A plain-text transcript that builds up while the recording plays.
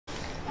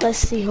Let's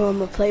see who I'm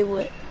gonna play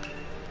with.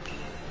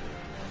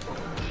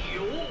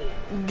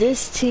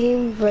 This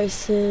team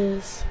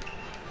versus...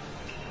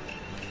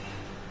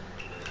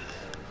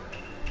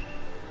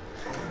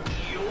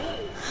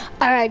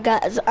 Alright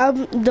guys,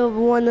 I'm the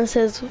one that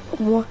says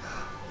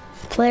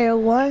player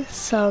 1,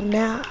 so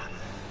now,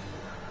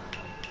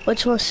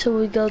 which one should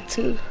we go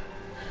to?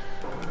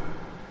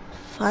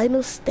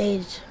 Final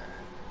stage.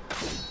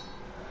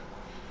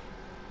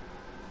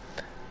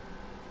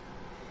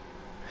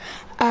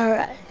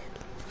 Alright.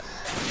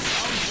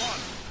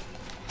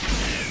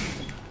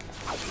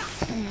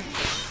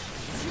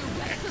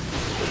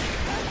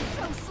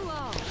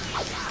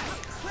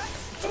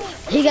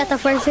 He got the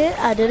first hit,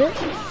 I did it.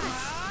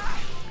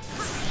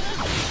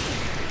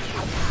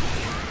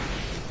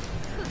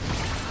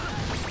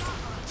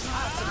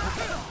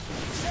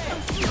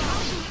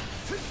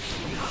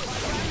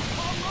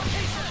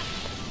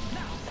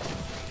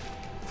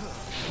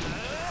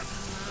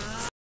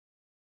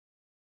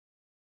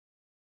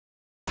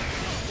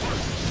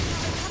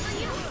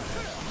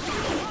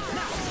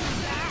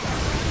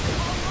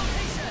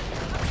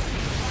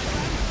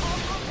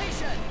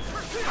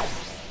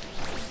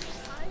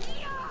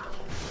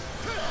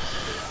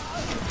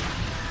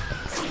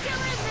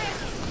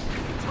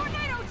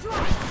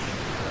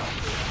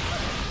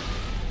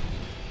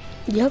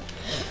 Yep.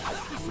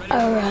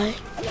 Alright.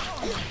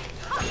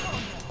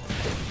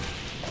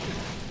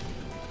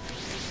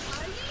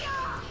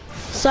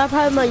 So I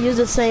probably might use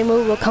the same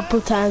move a couple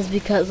times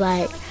because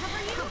like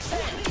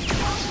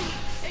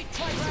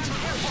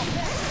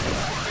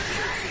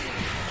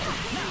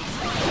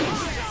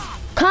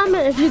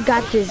comment if you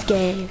got this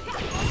game.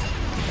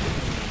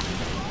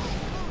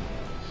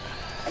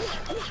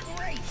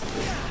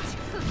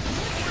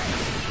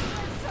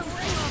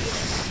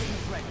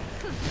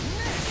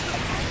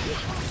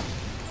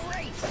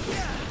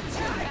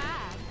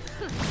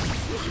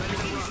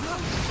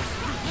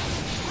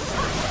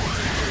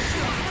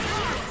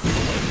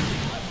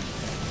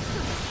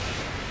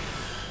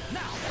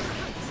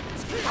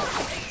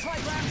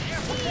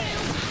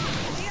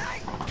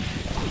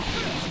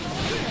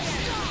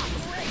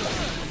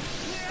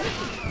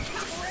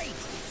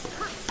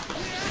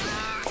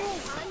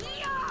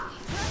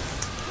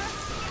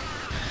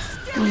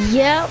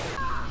 Yep.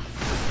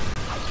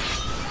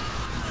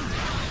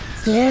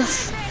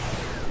 Yes.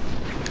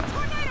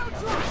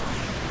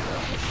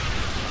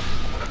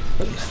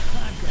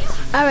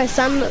 Alright,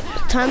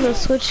 time to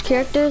switch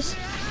characters.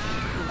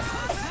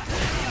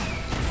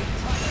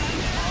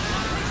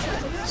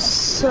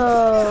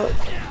 So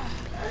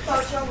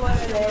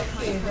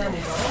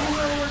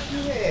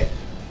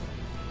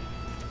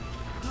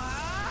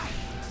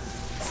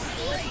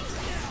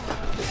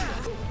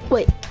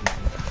wait.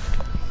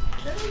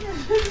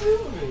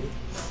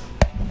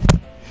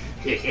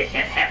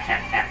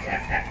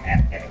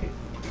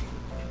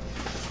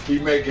 He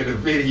making a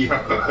video.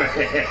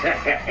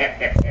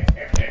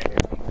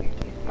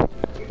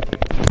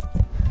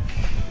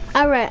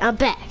 Alright, I'm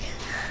back.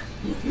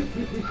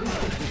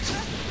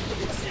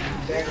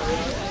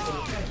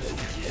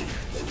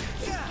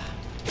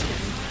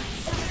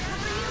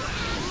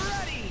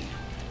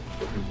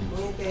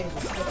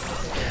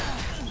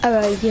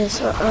 Alright, yes,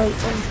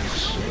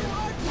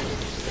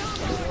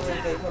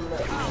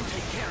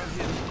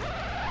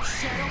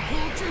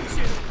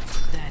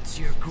 That's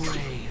your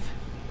grave.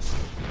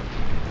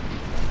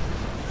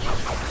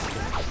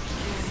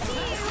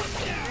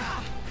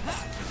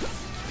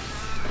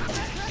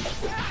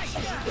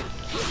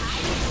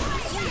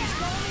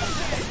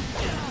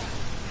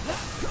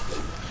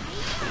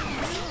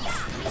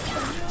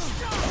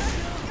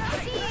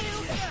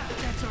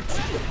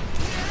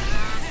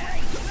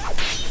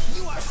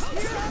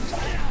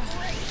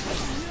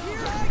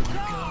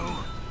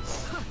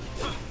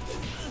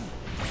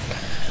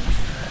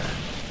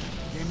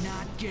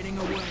 Getting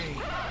away.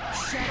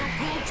 Shadow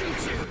Pull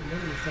Jutsu.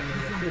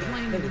 You've been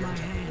playing into my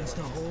hands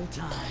the whole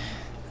time.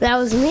 that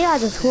was me, I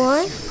just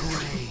won.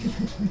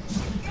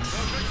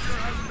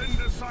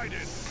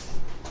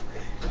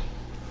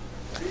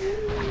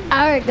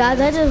 Alright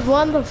guys, I just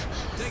won.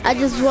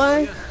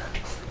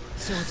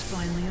 So it's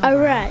finally over.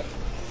 Alright.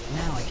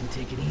 Now I can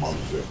take it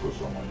easy.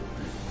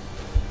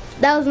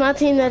 That was my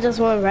team that just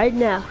won right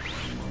now.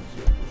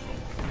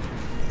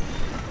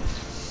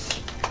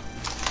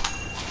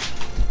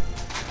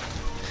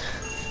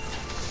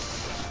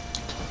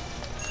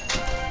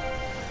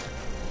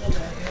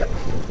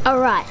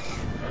 Alright.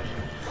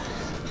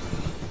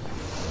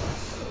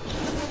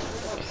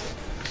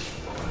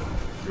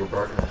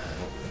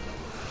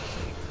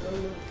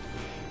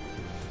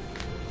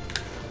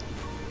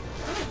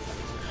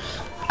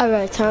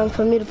 Alright, time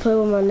for me to play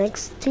with my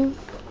next team.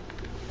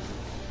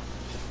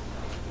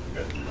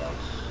 Yeah,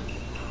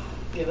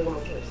 look at my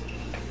first.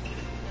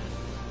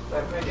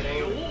 Matter of fact, it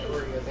ain't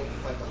free. I think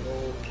it's like a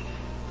whole...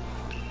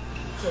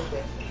 Take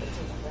that.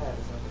 Take that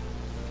or something.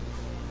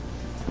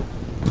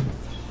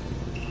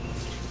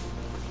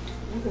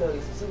 You can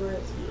only some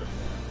cigarettes.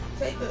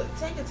 Take a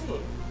 10.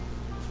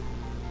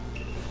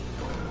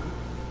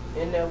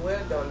 In there,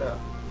 where? Don't know.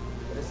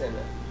 But it's in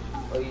there.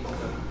 Oh, you can.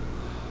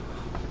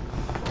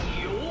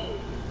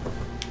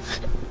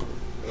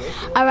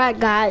 Alright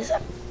guys,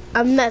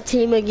 I'm not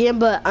team again,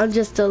 but I'm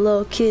just a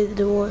little kid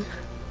the one.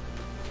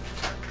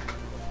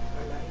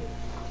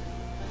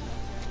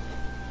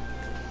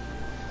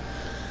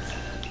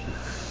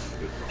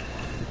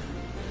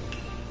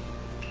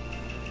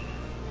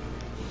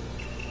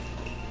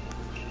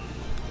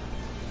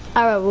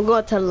 Alright, we're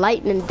going to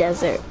Lightning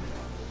Desert.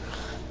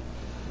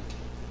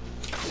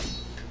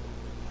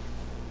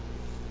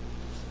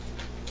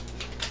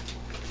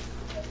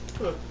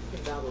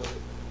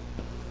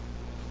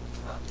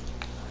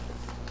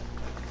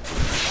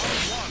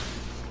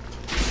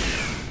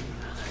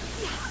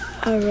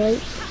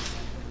 Alright.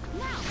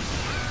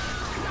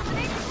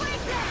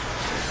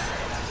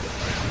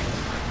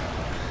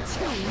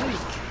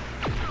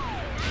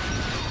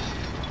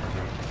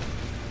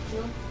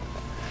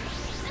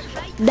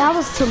 That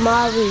was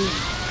Tamari.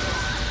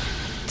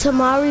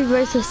 Tamari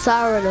versus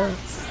Sarada.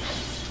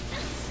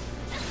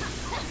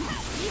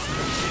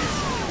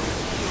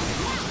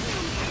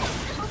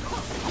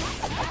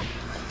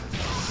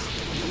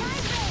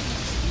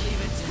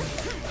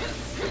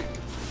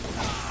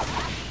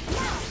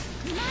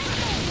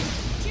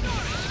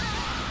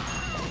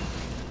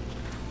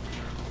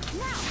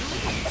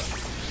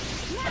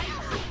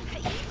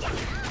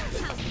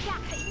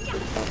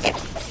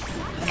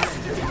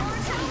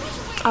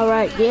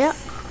 Alright, yeah.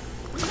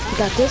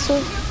 Got this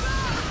one.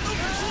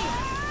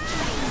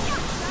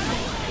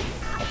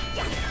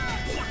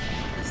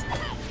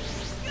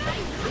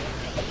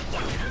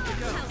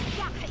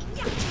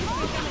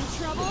 I'm in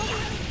trouble.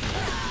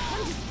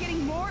 I'm just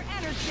getting more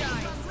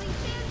energized.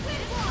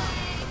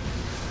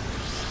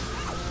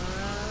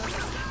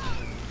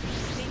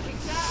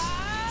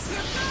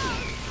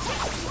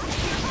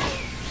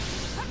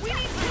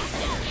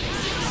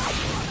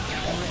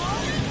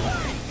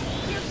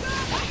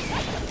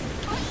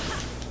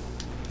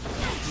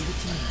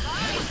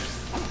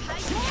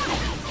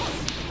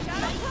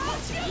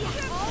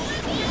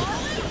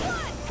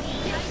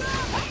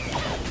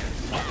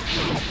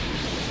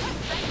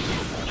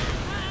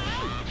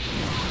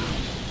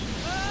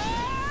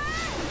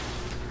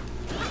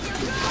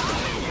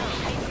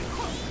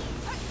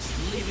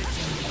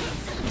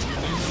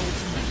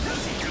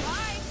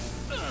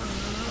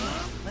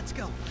 Let's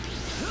go.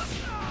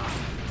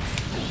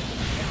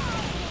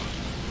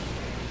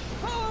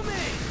 Follow me.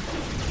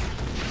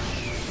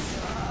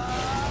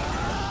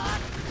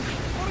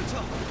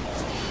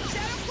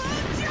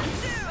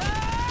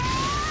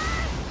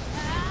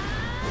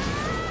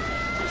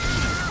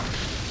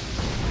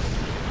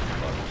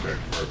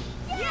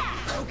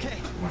 Okay.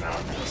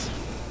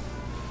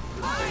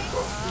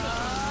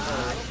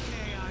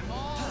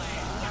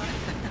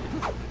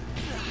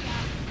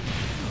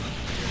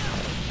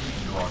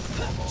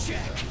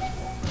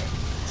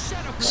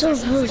 So,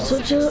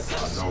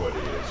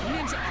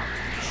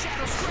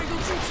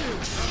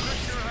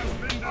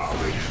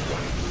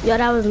 yeah,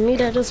 that was me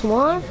that just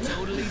won.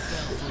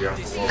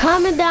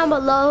 Comment down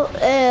below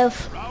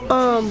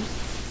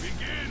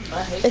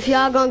if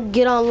y'all gonna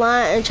get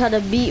online and try to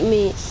beat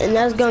me, and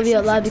that's gonna be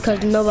a lie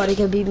because nobody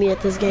can beat me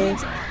at this game.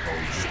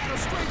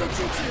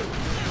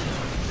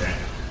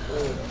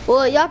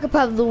 Well, y'all could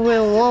probably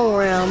win one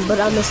round, but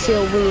I'ma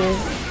still win.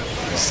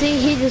 See,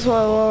 he just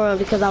won one round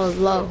because I was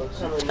low.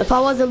 If I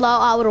wasn't low,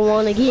 I would've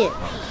won again.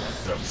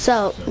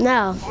 So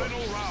now,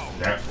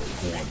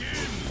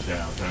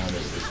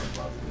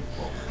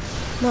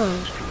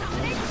 no.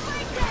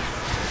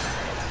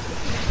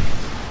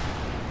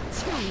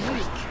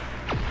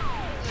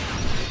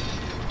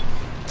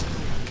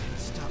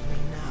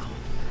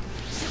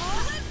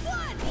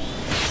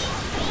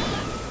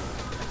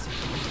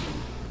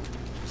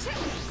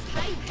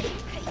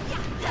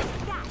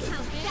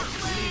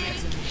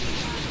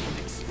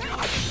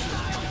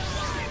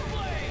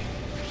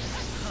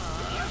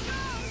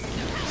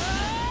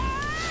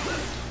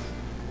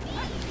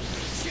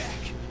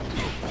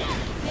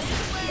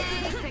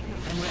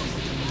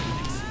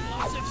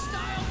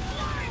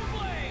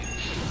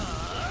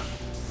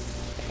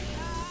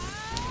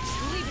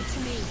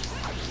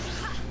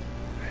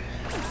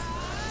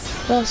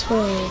 That's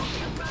right.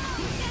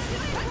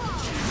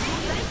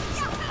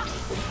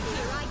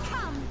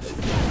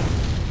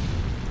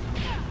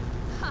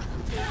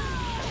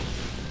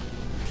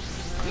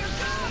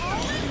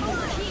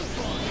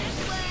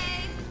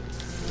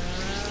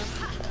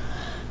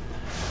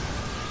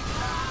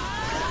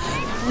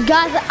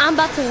 Guys, I'm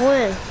about to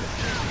win.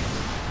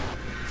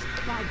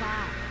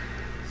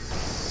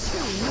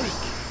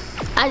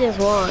 I just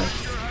won.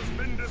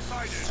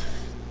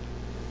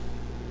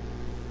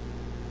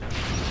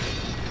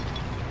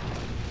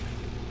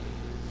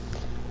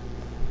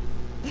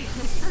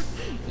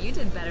 You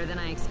did better than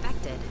I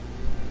expected.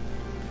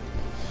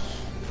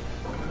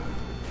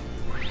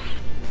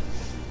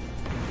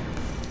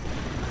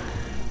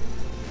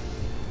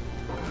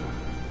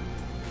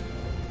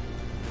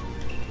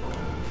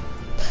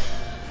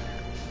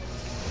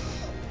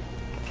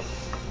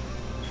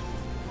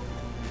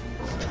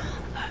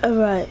 All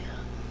right.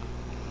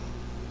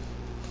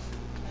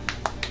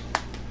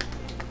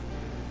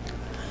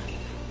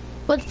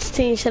 What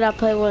team should I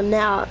play with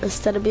now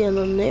instead of being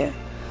on there?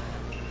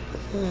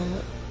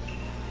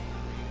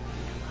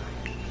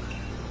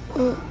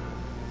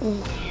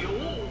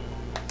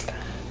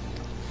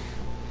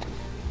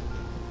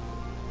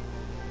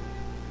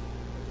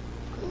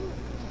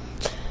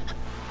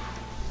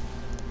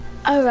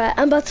 Alright,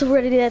 I'm about to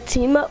ready that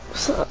team up.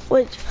 So,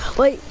 wait.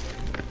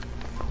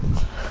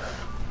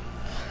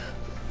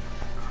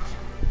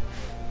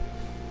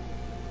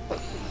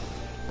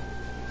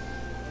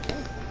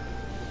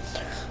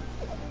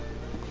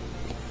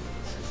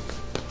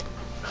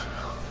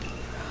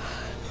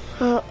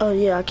 Oh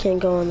yeah, I can't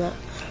go on that.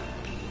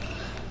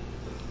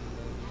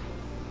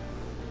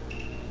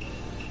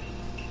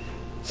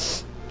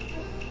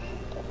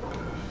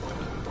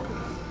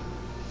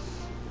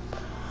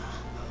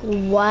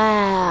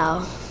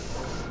 Wow.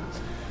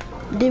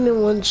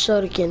 Demon one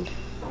shot again.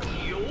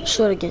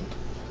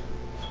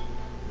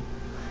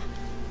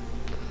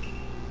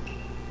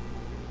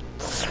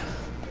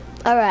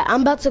 Alright,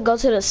 I'm about to go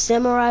to the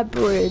Samurai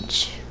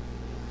Bridge.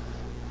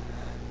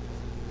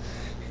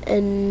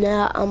 And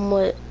now I'm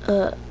with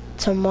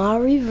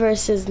Tamari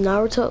versus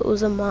Naruto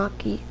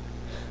Uzumaki.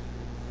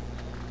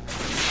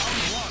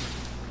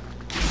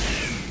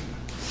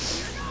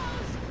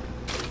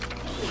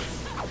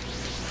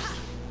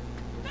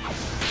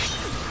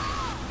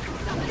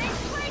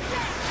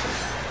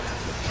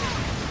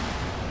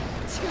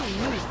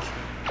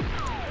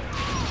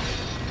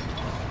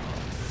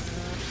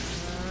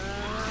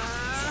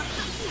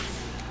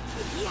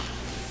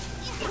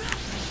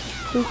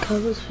 Who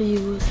covers for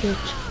you with it?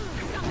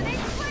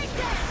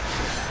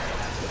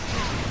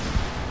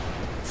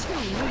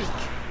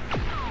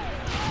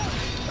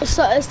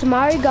 So it's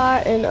Tamari,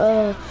 Gar, and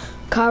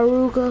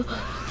Karuga.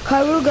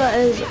 Karuga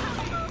is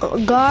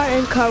Gar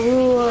and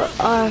Karuga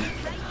are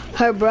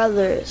her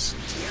brothers.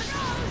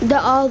 They're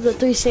all the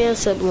three Sand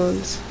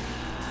siblings.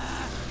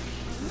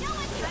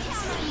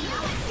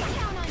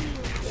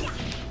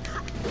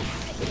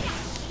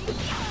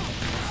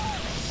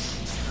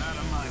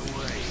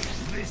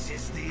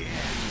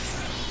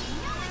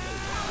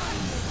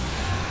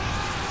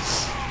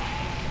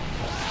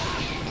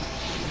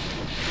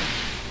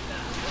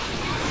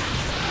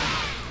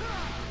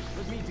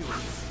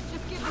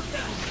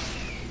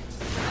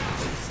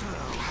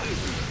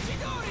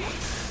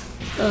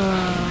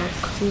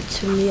 Come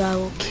to me, I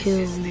will kill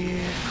you.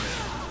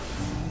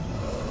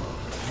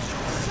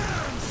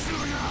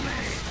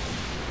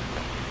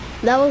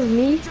 That was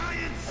me?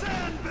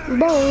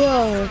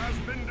 Bro.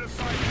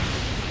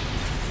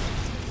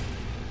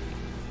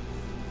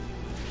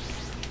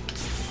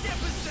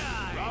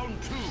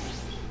 Round 2,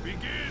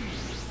 begin.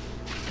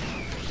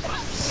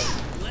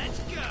 Let's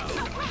go.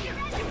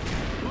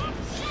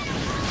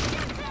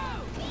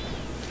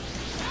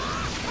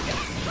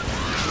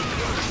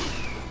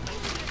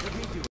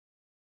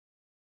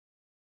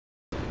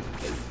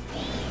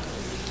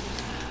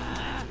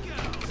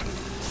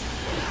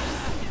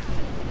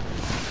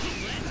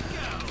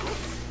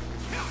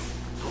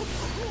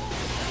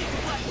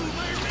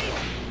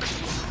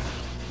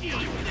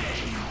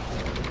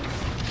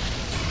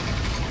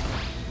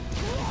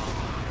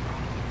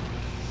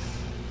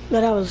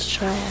 But that was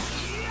trash.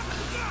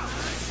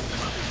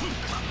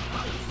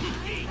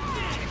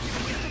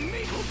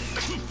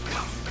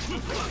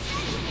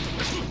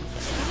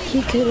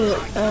 He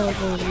couldn't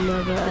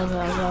never.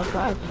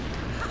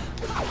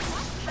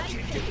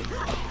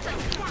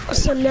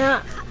 So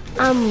now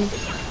I'm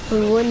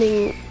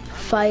winning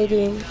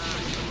fighting.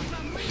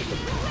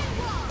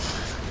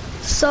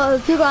 So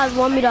if you guys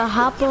want me to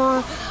hop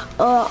on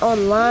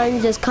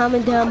online, just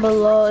comment down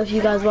below if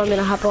you guys want me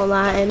to hop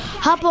online and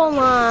hop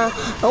online,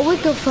 or we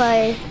can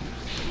play.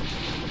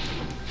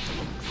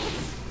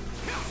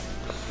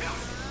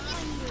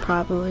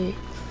 Probably.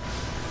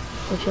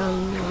 If y'all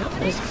know.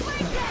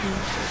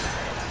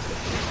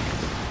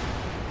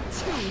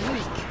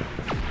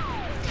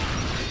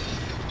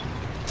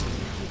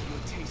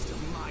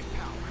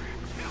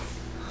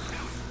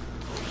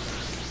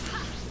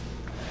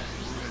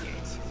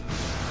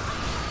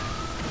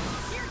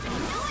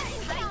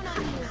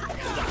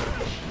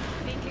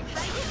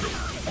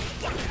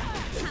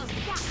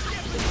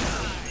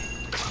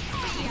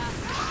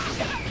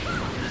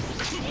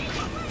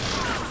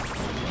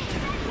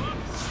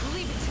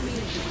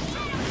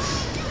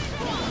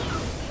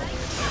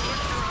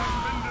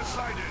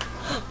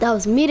 That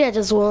was me that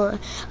just won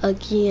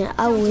again.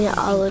 I win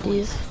all of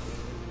these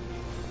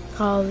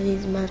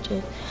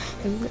matches.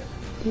 And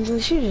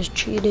she just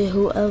treated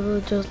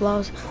whoever just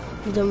lost,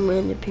 them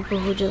random people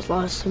who just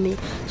lost to me.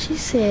 She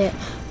said,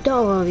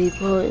 don't want to be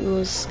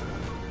pointless.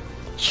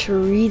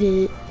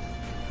 Treated.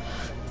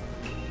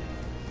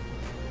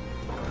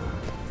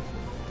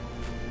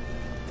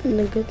 And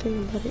the good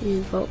thing about it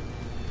is vote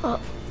up.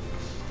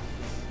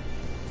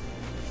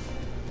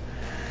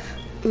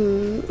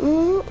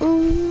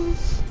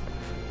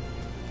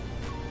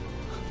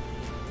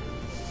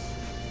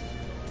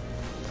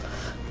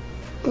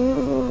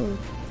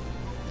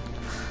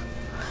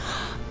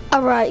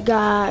 Alright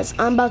guys,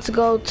 I'm about to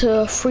go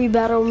to free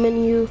battle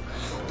menu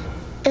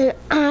and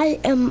I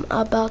am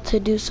about to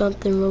do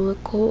something really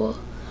cool.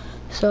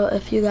 So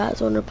if you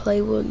guys want to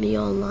play with me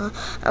online,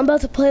 I'm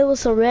about to play with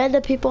some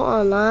random people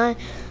online.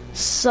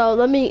 So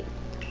let me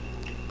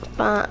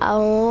find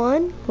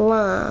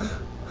online.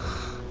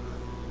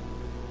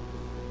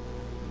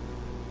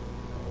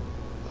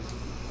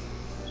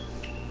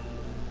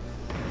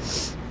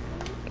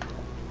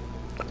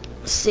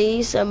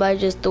 See, somebody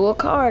just threw a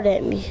card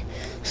at me.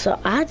 So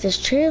I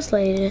just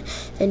translated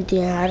it and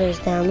then I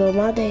just download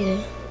my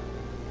data.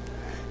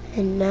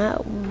 And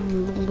now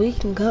we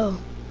can go.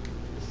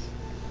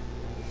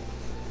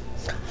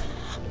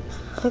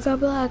 I got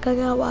black, I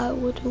got white,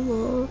 what do you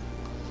want?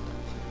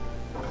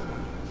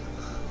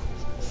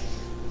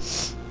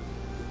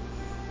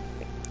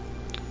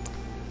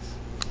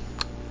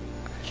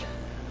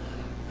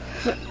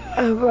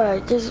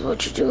 Alright, this is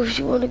what you do if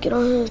you want to get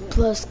on here.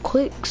 Plus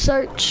quick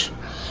search.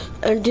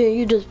 And then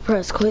you just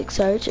press quick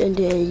search and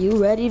then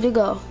you ready to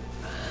go.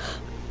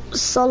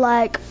 So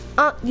like,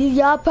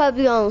 y'all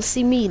probably gonna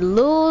see me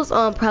lose, or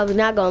I'm probably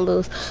not gonna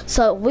lose.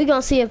 So we're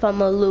gonna see if I'm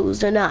gonna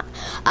lose or not.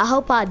 I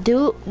hope I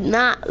do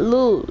not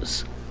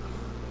lose.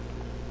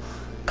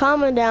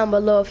 Comment down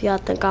below if y'all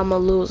think I'm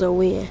gonna lose or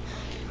win.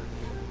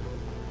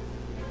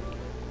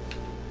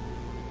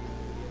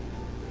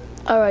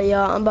 Alright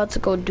y'all, I'm about to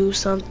go do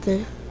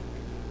something.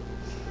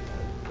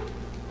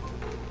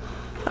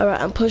 Alright,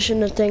 I'm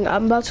pushing the thing.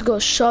 I'm about to go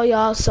show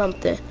y'all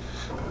something.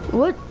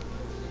 What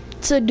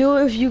to do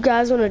if you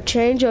guys want to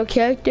change your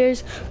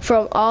characters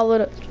from all of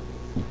the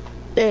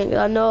things.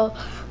 I know,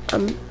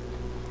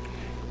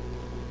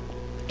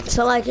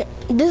 so like,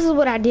 this is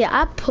what I did.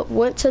 I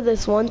went to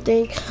this one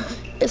thing.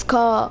 It's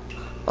called,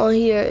 on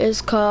here,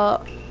 it's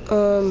called,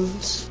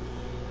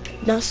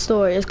 not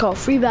story, it's called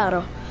free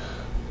battle.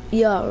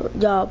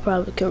 Y'all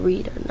probably can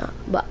read or not,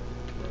 but,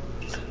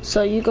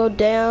 so you go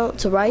down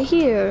to right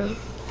here.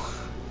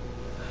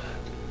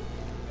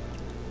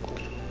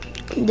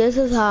 This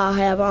is how I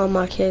have all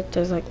my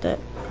characters like that.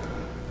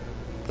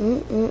 I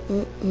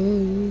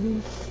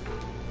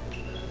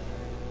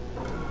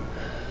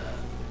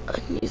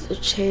need to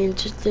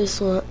change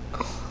this one.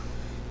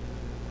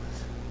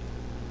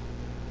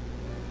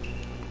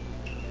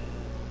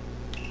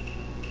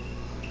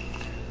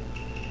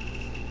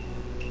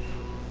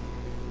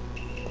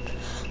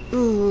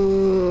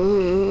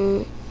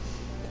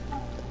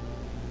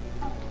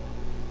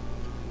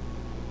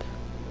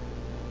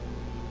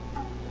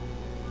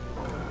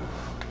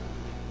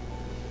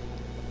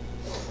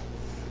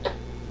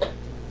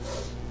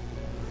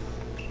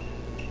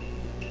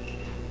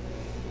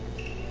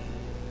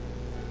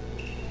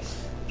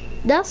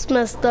 That's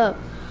messed up.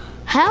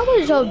 How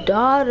is your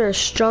daughter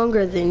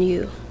stronger than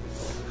you?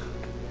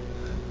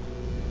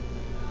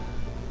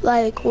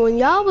 Like, when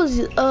y'all was,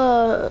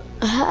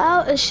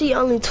 how is she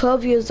only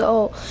 12 years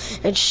old?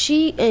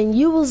 And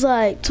you was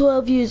like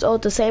 12 years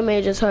old, the same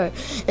age as her.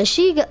 And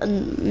she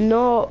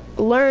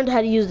learned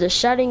how to use the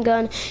shotgun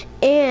gun,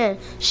 and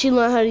she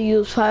learned how to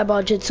use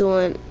fireball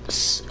jutsu and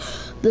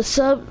the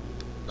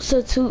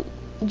substitute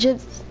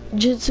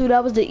jutsu.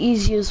 That was the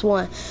easiest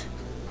one.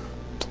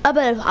 I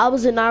bet if I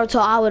was in Naruto,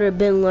 I would have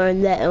been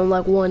learned that in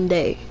like one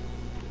day.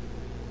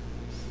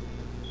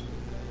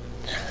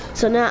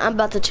 So now I'm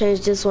about to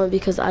change this one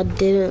because I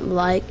didn't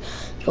like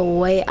the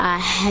way I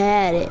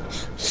had it.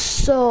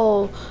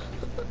 So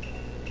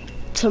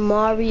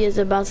Tamari is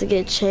about to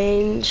get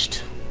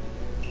changed.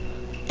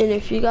 And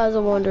if you guys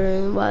are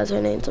wondering why is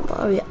her name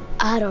Tamari,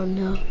 I don't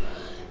know.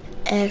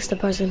 Ask the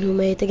person who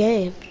made the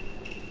game.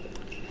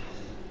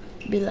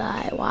 Be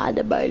like, why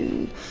the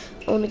button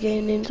on the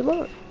game named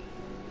Tamari?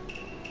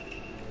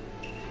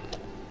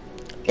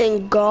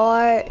 And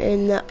Gar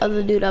and the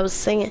other dude I was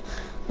singing,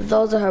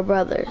 those are her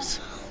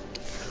brothers.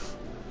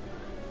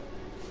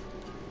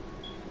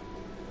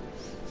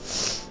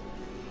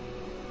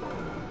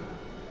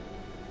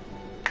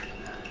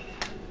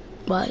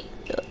 Bye.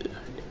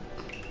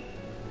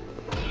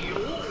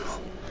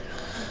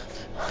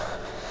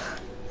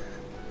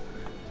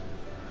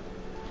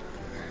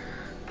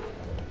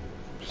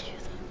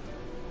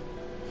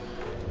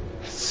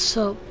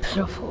 So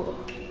pitiful.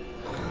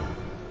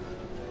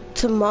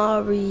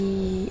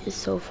 Tamari is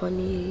so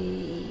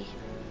funny.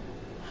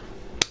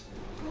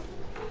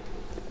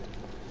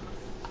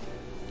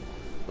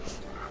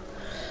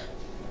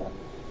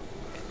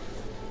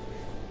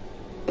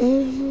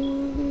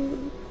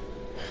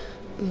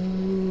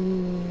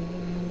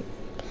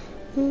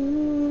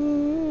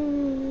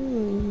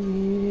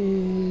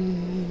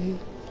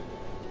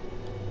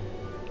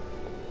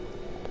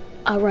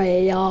 All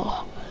right,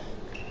 y'all.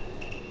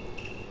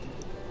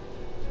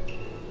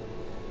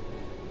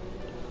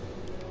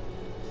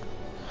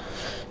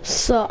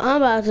 So I'm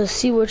about to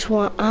see which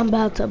one I'm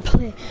about to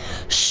play.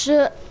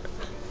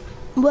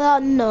 Well,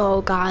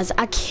 no, guys,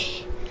 I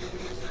can't.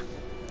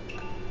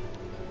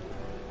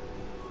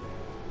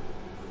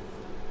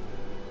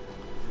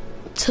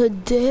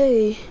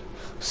 Today,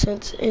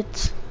 since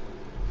it's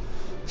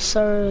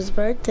Sarah's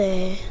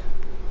birthday,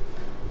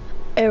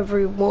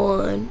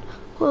 everyone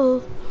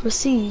will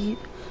receive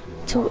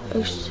 2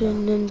 extra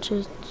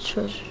ninja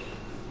treasure.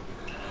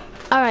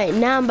 Alright,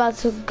 now I'm about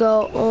to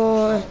go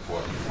on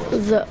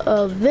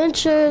the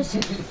adventures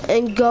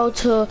and go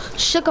to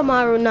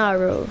Shikamaru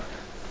Naru.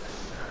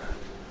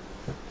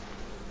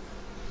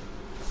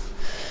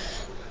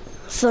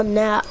 So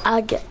now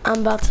I'm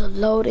about to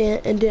load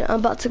in, and then I'm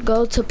about to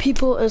go to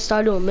people and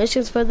start doing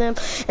missions for them.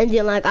 And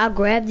then like I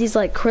grab these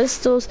like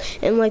crystals,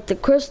 and like the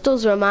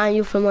crystals remind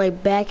you from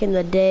like back in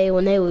the day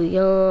when they were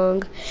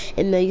young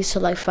and they used to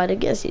like fight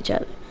against each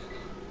other.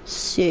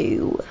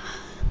 So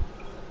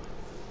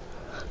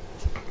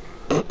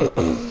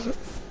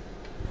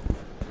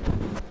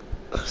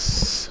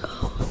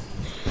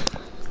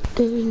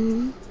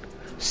then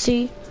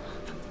see.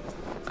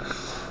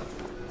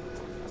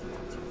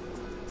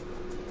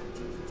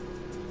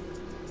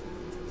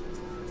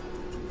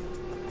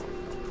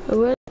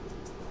 Where?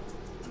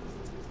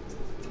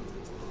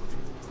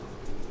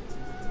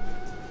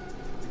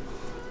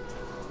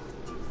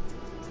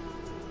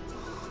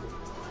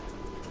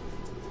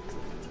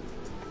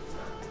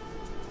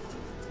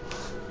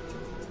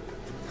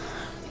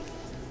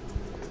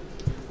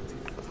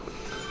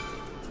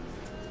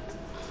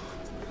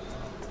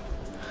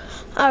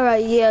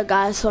 Alright, yeah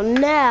guys, so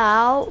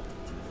now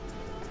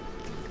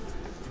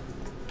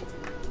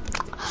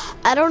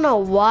I don't know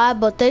why,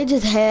 but they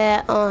just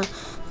had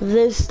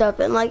this stuff,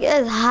 and like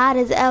it's hot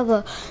as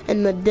ever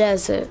in the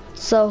desert.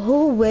 So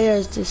who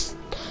wears this?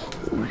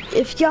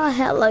 If y'all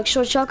had like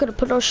shorts, y'all could have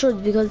put on shorts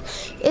because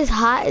it's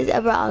hot as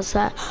ever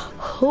outside.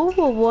 Who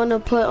would want to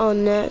put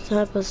on that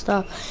type of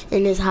stuff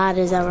and it's hot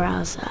as ever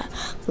outside?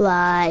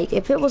 Like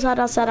if it was hot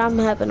outside, I'm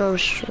having on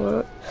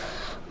shorts,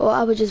 or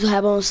I would just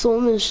have on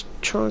swimming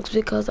trunks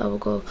because I would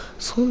go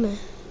swimming.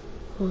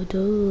 Oh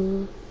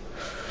dude.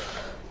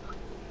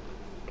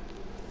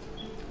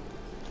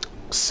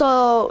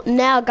 So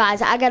now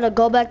guys, I gotta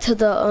go back to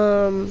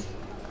the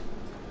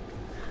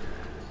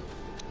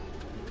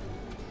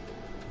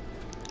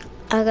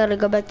I gotta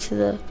go back to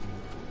the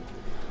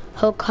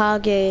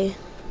Hokage.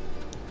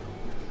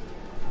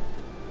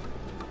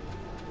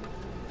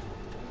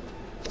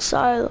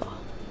 Sorry.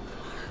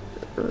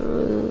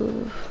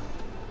 I'm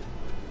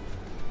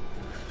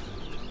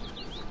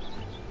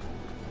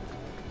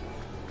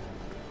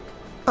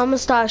gonna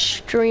start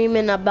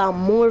streaming about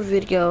more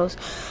videos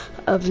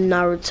of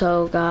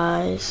Naruto,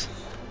 guys.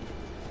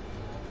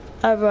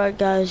 Alright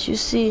guys, you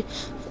see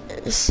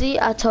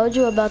I told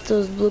you about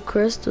those blue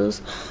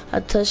crystals.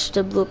 I touched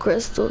the blue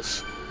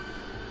crystals.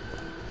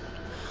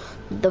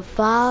 The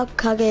 5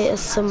 Kage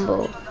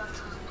symbol.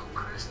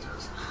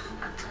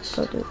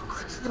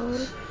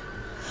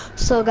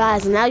 So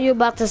guys, now you're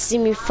about to see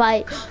me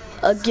fight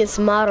against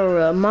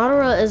Madara.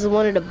 Madara is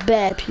one of the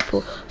bad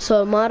people.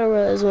 So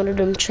Madara is one of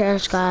them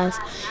trash guys.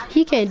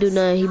 He can't do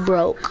nothing, he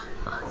broke.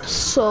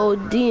 So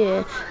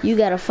then you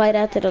gotta fight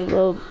after the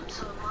little.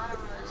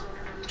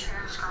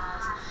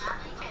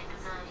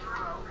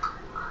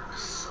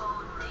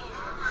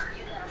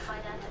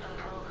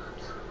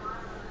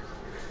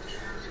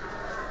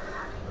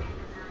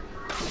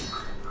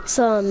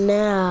 So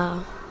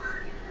now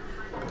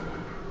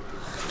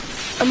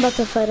I'm about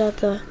to fight out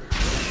the.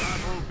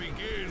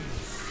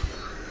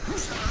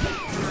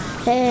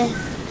 Hey.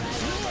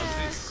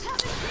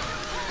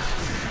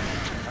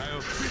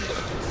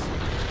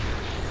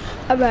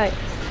 Alright.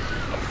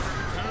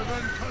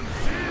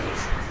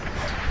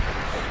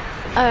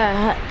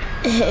 Alright.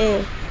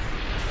 Hey.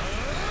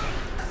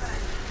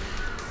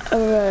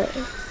 Alright.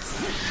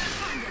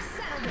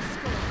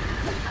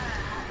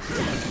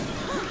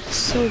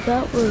 So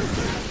that was.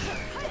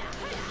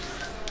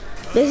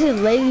 This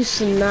is Lady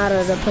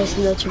Sonata, the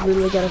person that you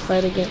really gotta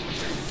fight against.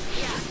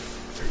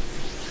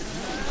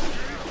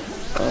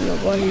 I don't know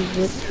what he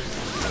did.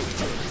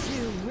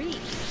 Too weak.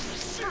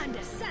 Time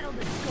to settle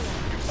the score.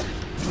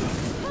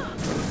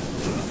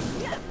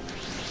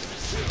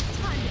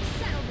 Time to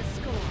settle the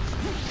score.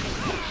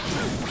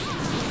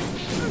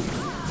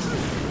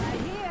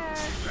 Right here.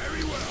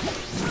 Very well.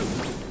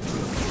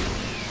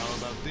 How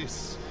about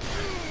this?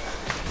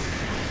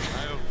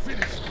 I have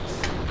finished.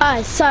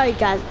 Alright, sorry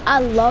guys, I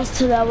lost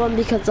to that one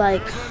because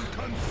like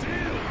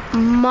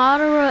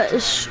Madara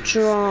is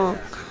strong.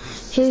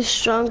 He's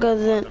stronger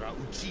than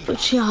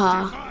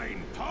Uchiha.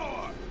 Divine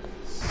power.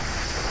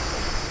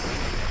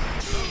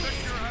 The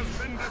victor has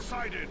been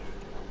decided.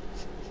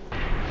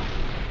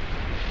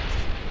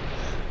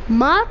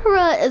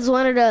 Madara is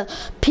one of the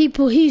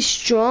people, he's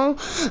strong,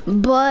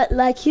 but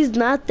like he's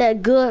not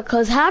that good.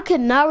 Cause how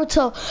can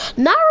Naruto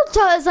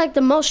is like the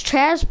most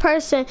trash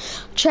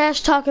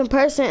talking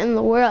person in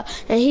the world,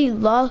 and he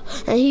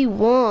lost and he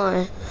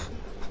won.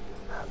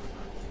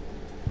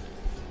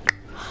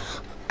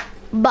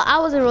 But I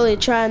wasn't really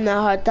trying that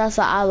hard, that's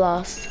why I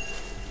lost.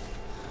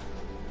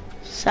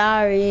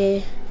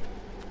 Sorry.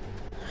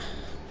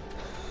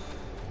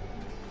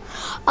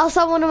 I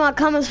saw one of my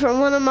comments from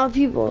one of my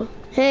people.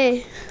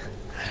 Hey.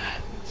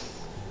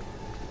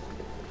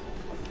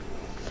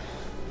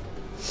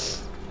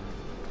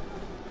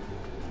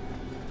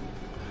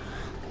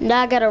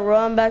 Now I gotta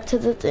run back to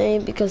the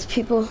thing because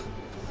people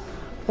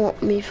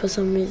want me for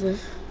some reason.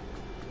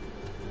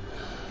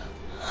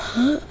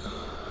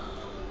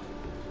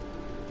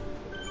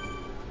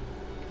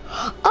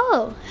 Oh,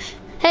 Oh,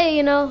 hey,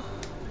 you know,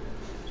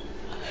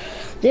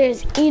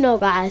 there's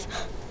guys.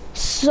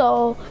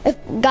 So,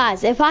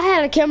 if I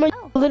had a camera,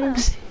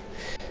 literally.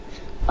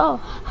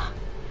 Oh,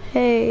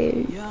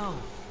 hey. Yo.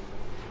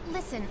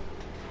 Listen.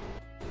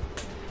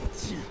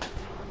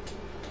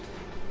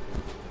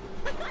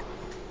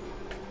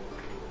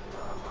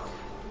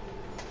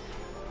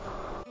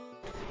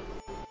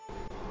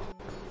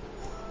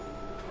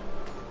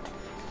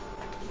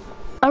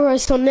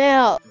 Alright, so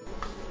now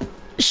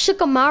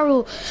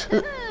Shikamaru,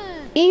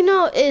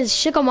 is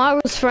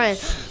Shikamaru's friend.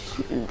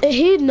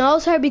 He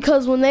knows her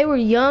because when they were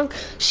young,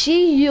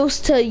 she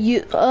used to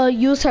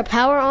use her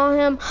power on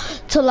him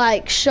to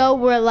like show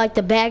where like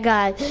the bad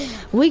guy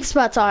weak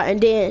spots are, and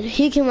then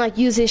he can like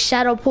use his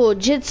shadow pull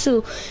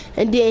jutsu,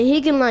 and then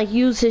he can like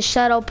use his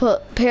shadow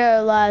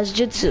paralyze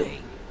jutsu.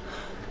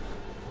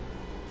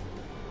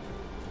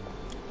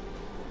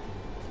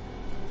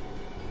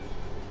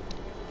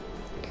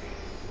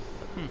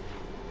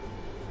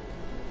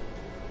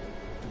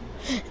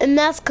 And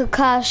that's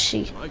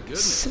Kakashi. My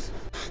goodness.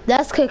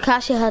 That's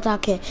Kakashi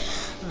Hatake.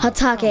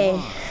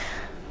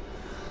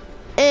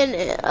 And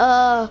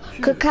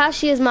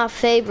Kakashi is my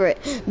favorite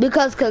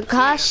because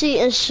Kakashi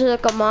and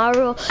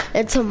Shikamaru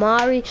and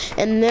Tamari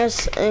and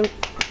there's and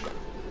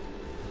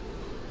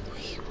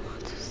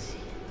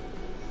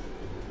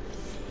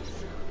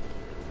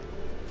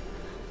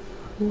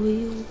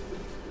we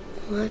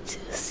want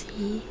to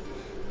see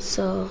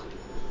some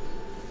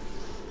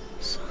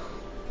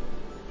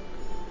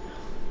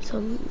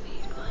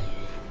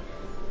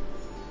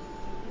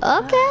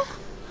okay.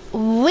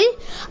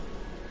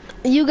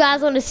 You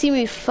guys want to see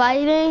me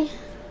fighting?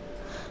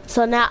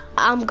 So now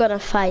I'm gonna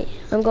fight.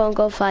 I'm gonna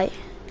go fight.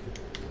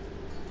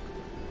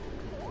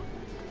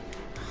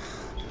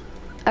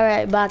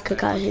 Alright, bye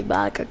Kakashi,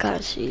 bye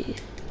Kakashi.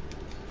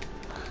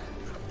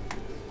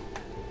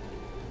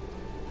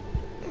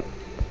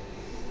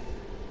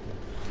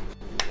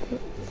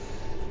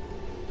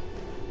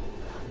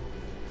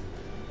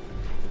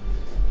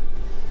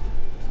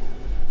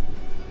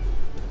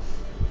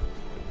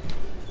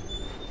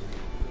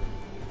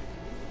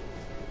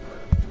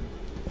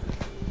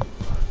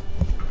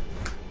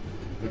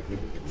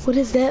 What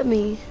does that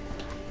mean?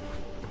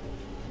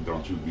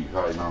 Don't you be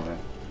fighting on that?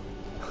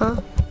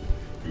 Huh?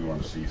 You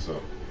want to see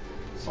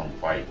some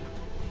fight?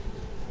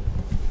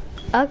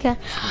 Okay.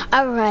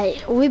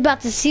 Alright, we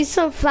about to see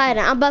some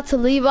fighting. I'm about to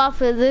leave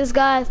off of this,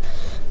 guys,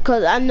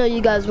 because I know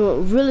you guys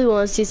really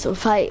want to see some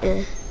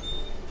fighting.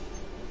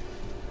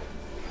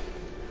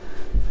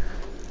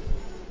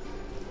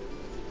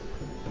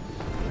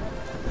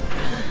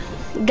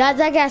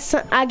 Guys,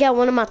 I got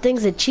one of my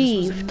things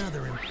achieved. This was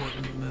another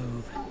important move.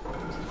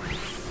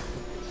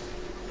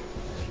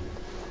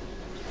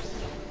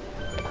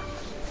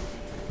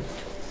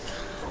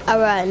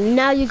 Alright,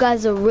 now you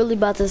guys are really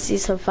about to see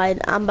some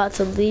fighting. I'm about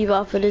to leave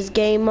off of this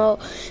game mode,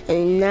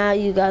 and now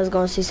you guys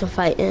gonna see some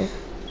fighting.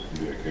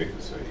 Yeah, Kate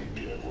would say he'd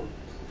be at work.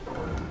 I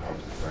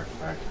was just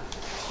back.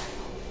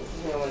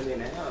 You don't want to be in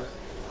the house.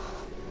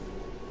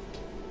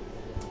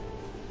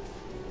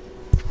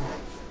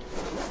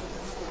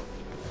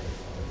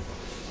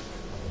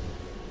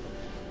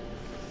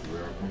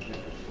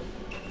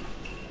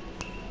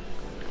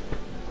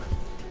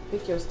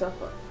 Pick your stuff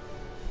up.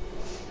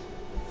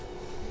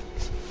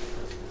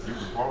 You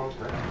can pause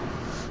that.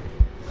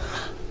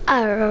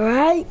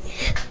 Alright.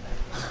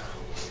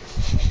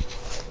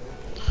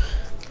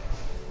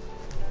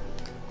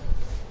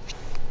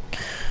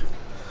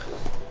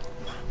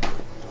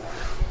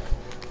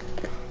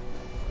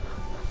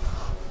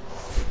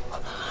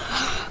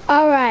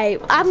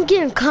 Alright, I'm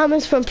getting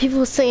comments from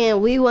people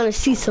saying we want to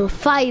see some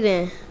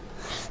fighting.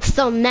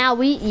 So now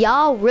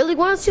y'all really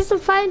want to see some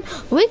fighting?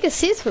 We can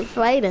see some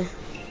fighting.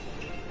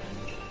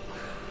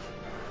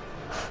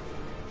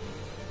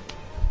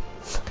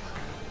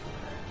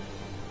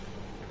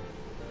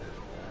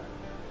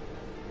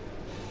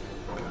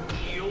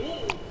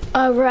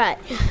 Alright.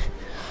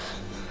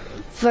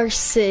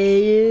 Versus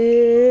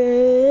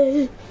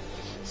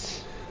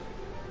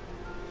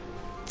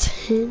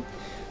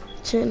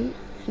 10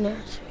 no.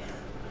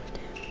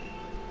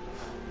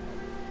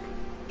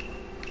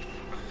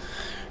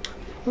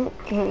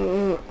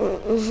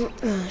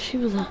 She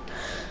was like,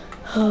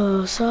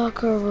 oh,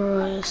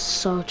 Sakura is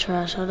so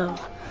trash. I don't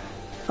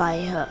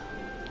fight her.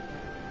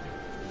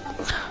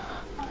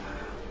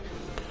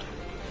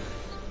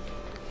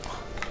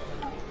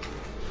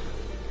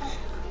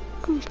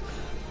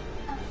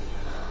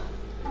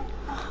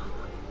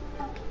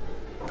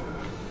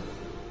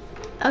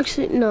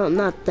 Actually, no,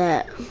 not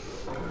that.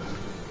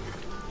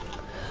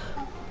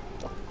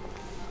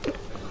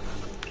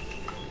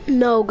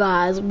 No,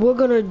 guys, we're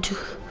gonna do.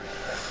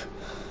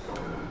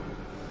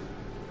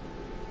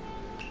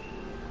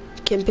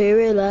 Compare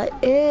it like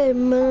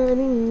everybody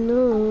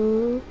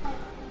know.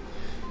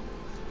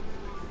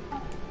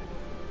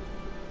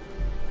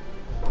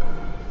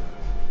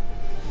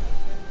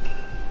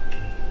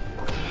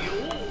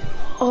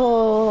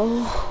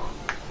 Oh.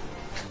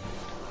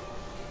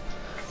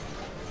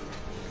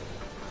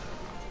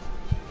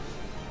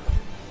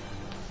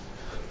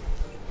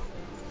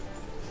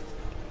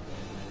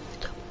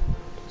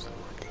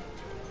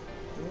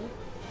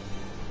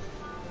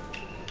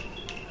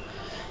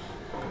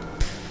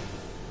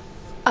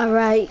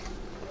 Alright.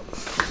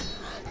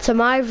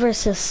 Tamari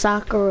versus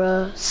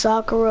Sakura.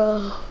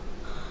 Sakura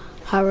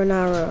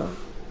Harunaru.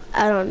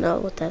 I don't know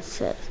what that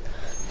says.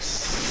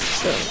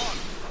 So.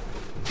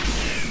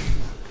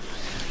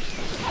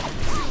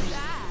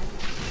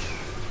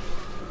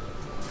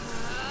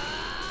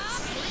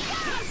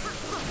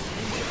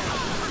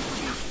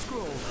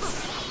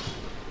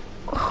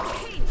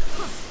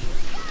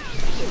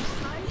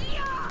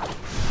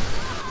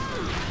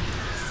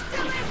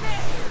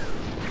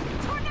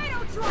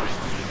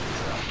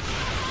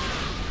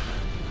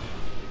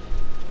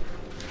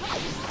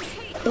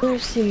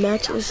 UFC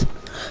matches.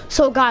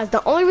 So guys,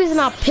 the only reason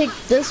I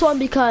picked this one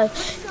because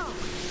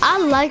I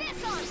like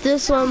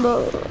this one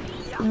but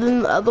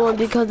than the other one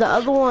because the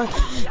other one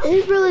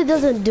it really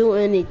doesn't do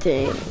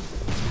anything.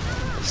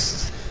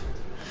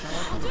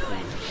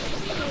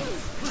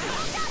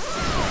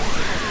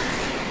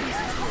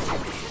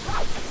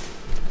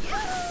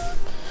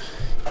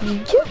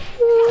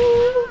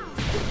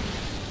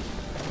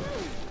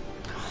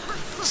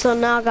 So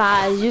now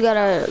guys, you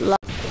gotta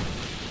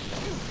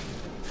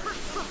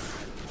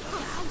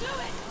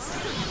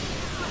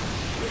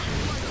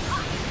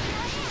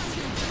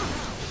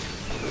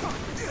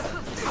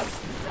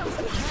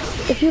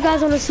if you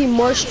guys want to see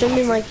more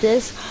streaming like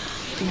this,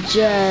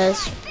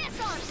 just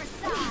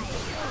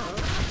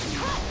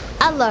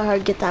I let her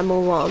get that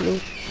move on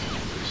me.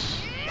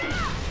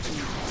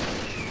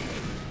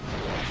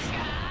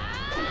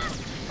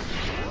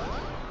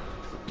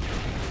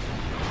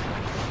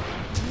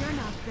 You're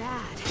not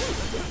bad.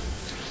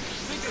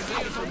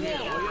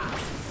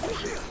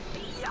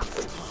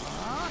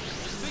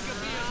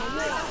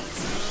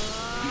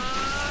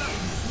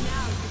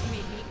 Now you've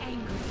made me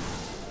angry.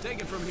 Take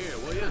it from here,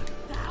 will you?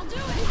 That'll do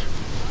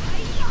it.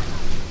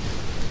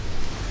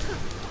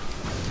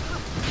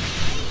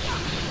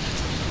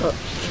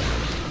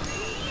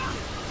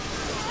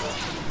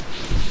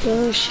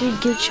 Does she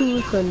get you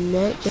with her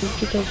neck just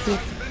because you...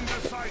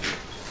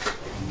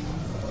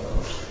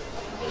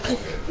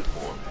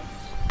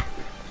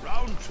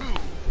 Round 2,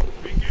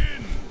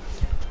 begin.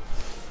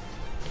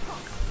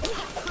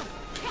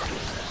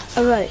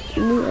 Alright,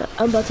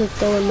 I'm about to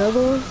throw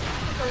another one.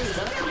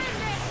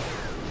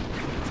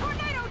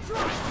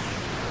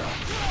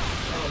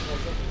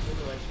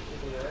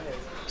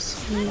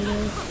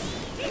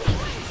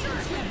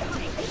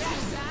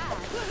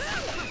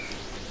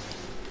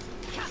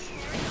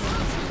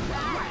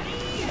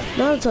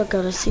 Now I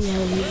gotta see how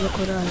he look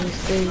without his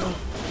thing.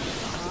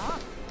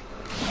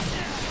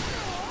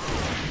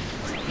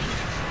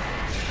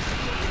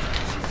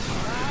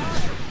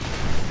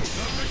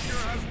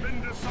 Has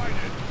been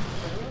decided.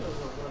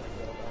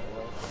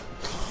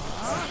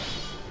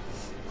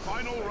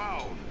 Final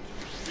round.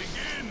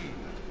 Begin.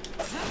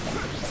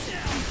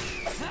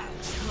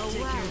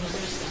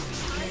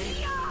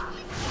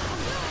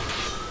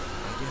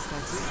 I guess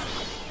that's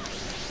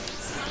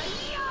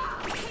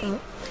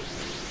it.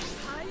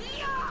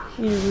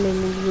 You just made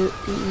me look.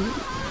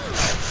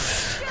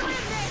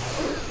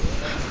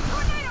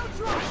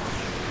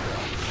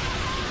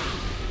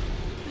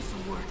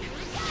 This'll work.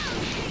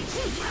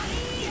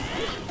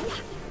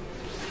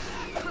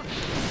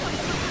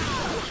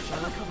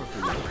 Shall I cover for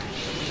you?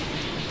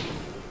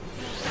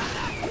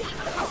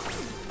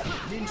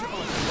 Ninja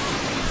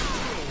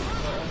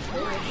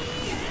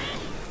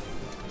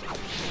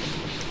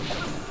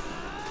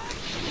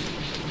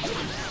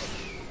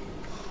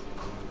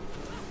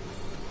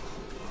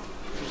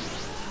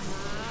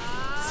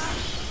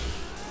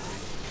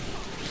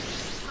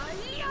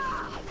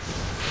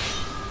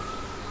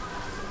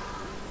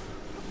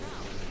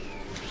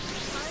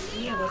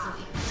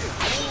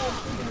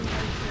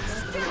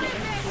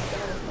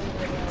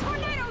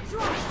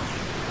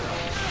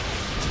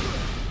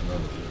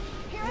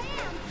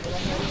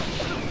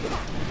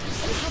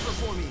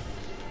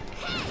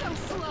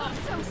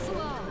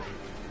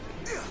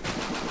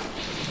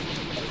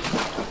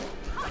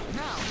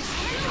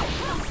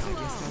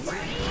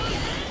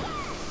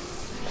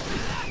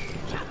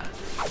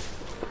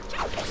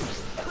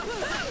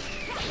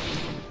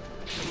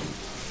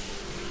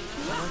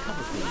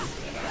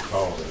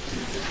Call that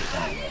shit, get the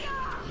phone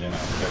up. Then I'll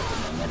text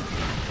my number to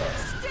the car.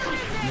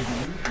 Nigga,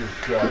 you just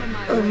tried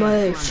to Oh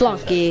my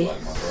flunky.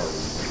 like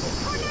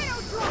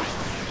my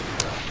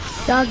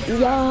brother.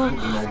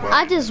 Y'all,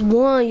 I just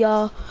won,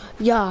 y'all.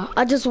 Y'all,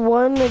 I just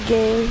won the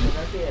game.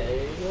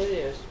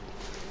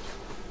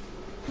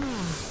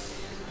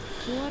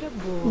 What a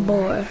boy.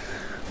 Boy.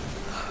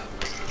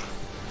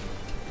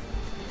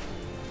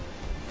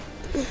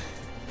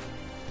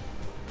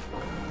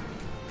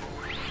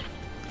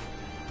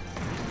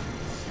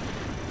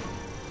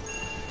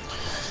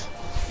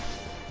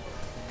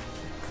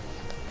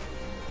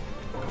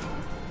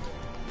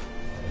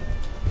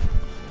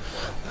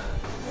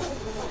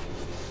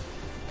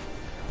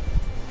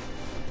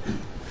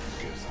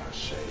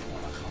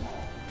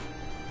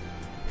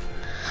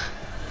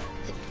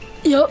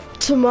 Yup,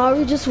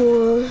 Tamari just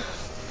won.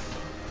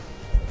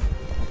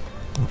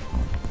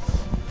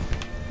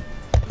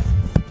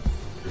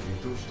 If you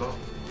do stuff,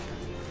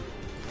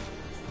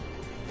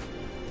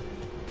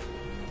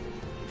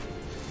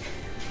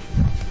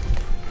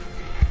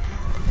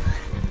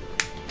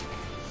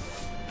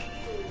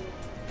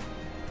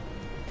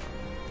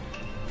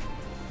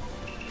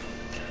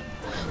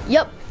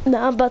 Yep,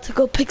 now I'm about to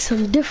go pick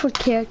some different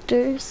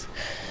characters.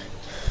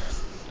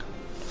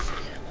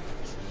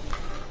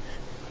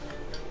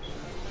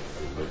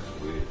 It looks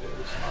weird that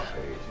it's my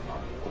page and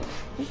I'm the one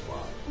who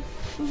responds.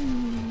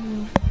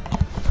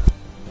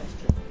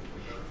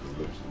 It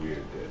looks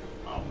weird that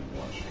I'm the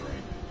one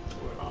streaming,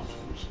 but I'm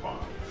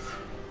responding.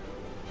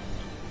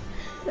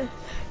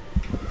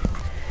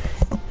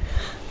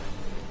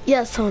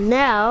 Yeah, so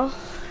now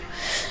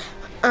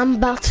I'm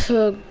about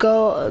to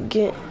go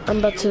again. I'm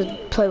about to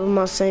play with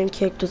my same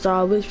characters I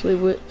always play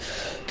with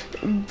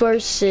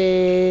versus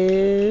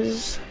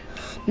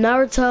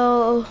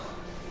Naruto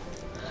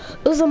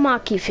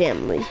Uzumaki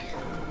family.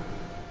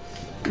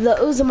 The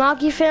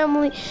Uzumaki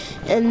family,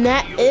 and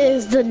that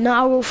is the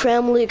Naru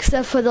family,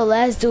 except for the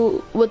last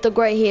dude with the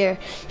gray hair.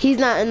 He's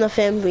not in the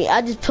family.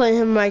 I just put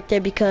him right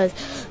there because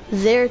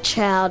their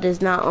child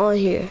is not on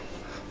here.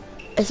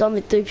 It's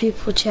only 3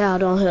 people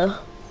child on here.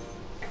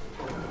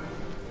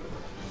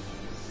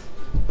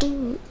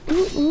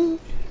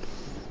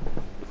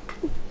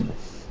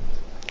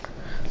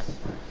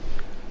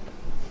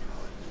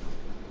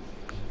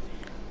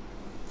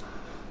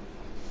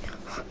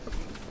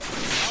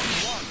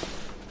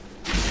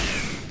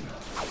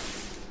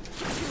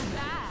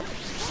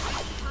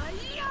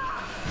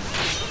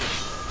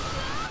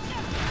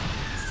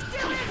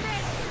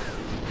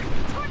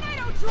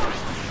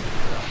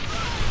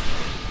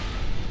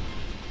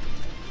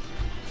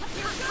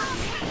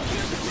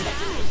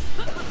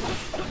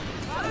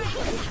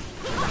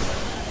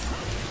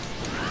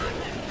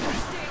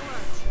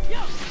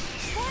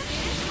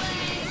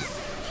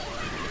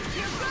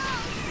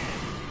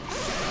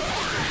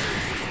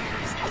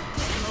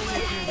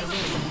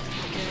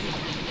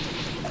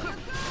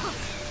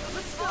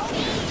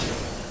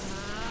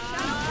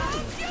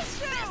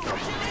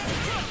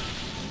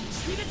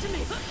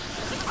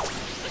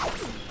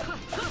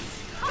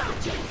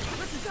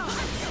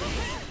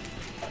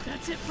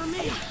 That's it for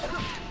me.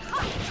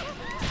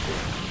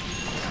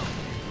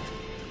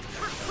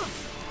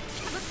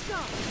 Let's go.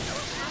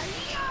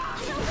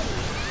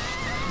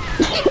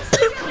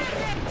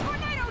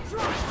 Tornado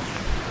drop.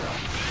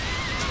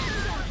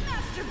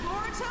 Master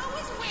Boruto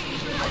is waiting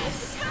for this.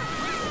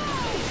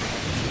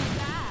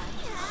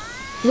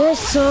 There's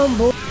some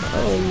boy.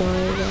 Oh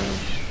my god.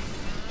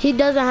 He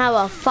doesn't have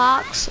a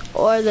fox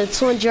or the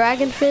twin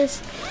dragon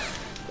fist.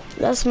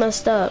 That's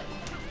messed up.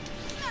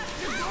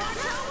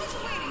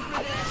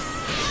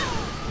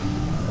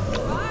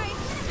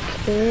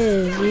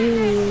 Is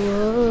you.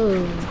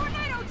 Whoa.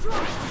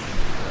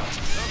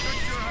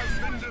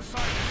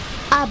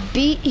 I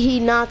beat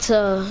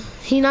Hinata.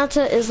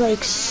 Hinata is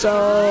like so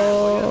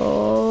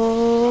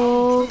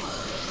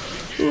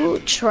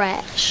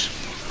trash.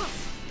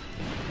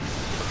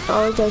 I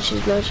don't think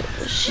she's not.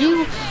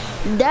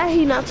 That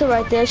Hinata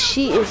right there,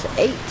 she is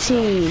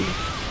 18.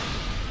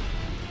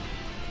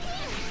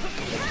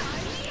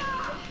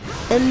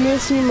 And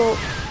this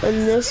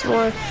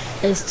one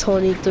is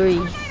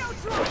 23.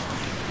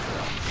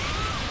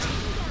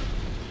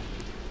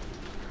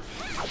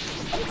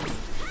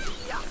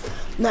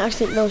 No,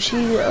 actually, no,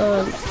 she's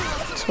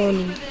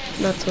 20,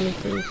 not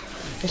 23. And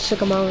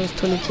Shikamaru is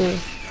 22.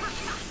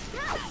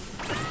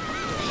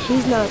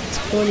 He's not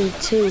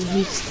 22,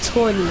 he's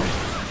 20.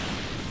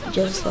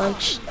 Just like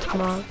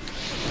Shikamaru.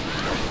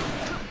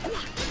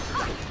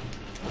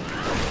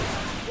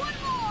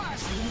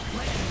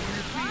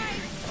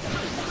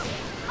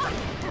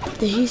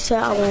 Did he say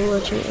I won't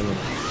let you in?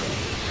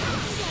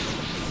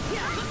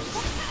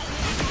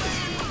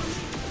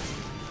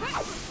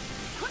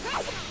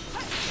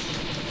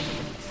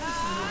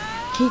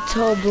 He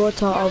told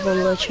Boruto I won't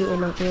let you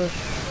in up here.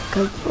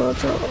 Cause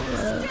Boruto,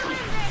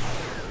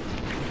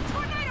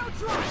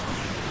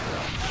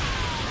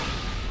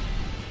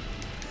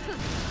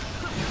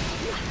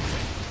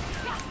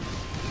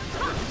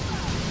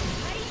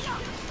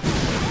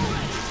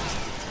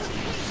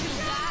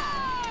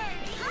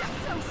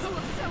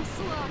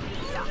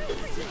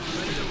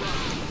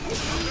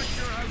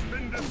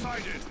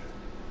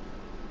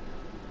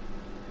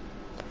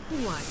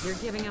 What, you're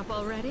giving up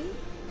already?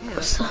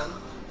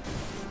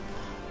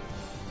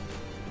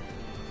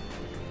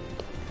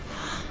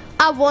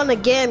 I won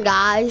again,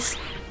 guys.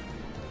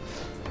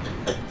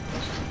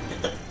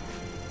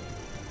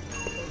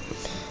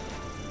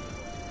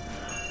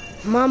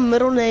 My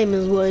middle name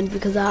is Win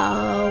because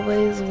I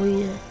always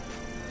win.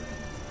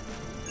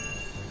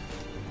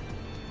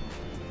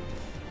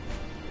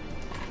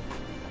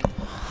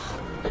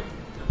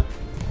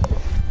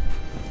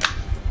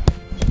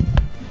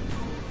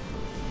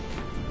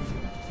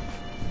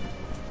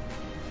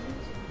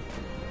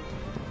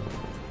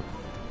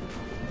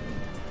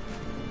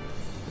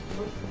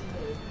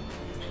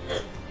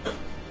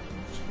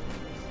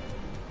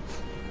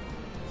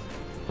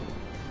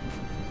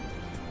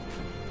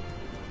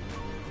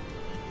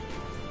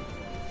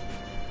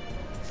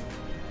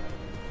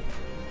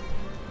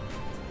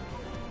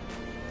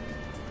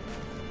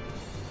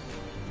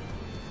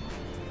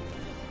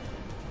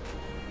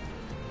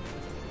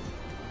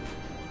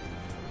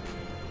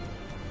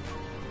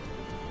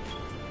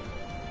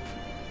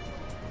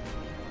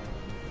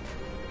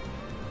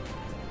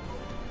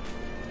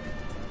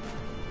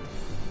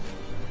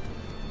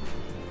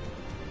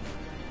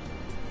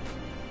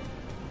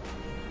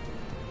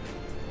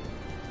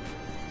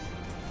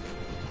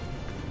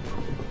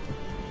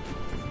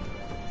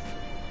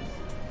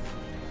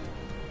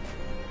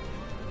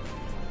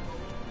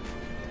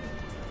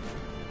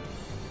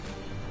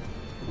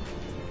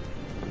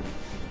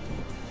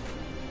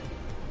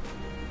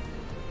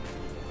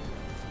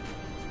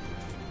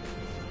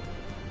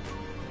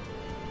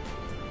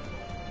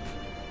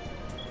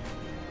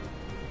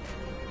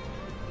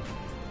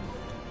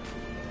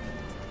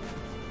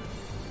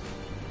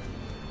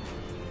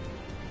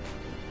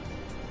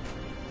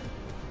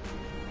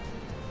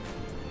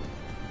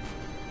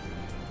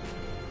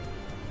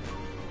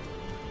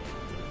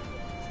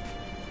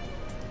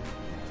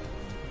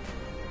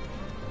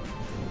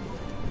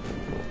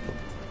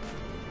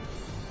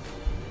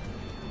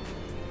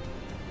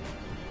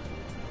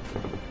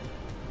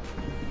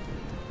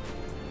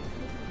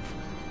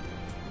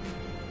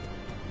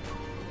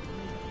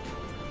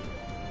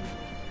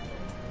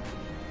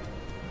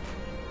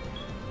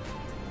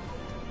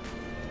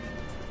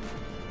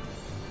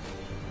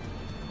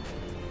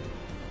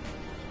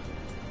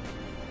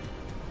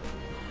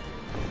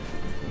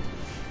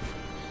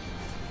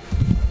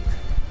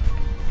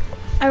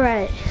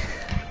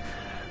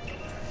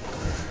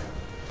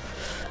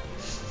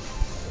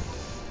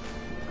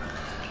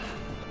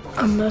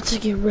 I'm about to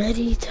get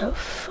ready to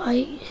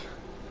fight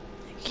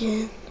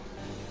again.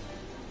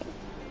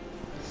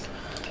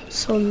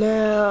 So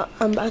now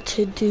I'm about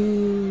to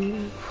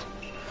do...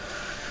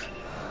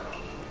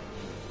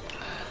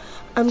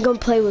 I'm gonna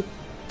play with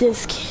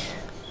this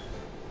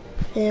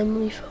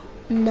family.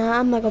 Nah,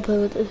 I'm not gonna play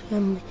with this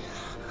family.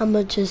 I'm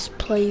gonna just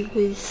play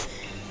with...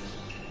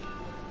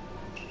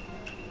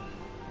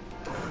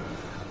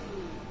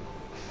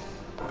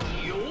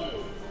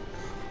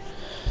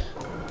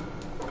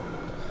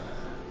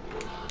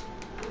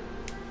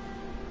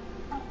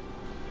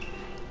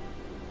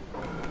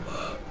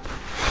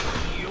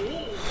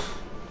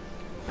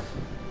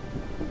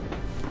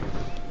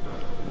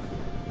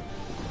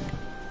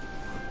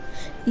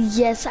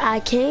 Yes, I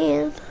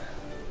can.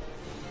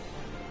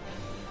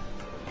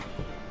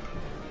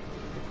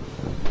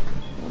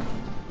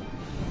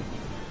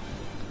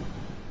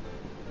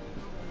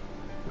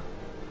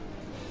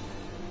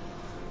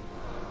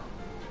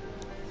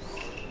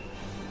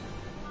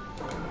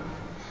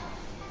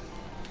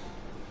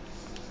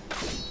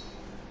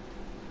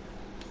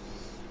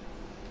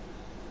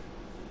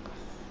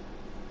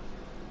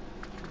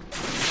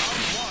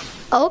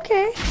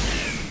 Okay.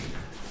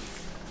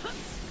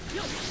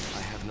 I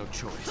have no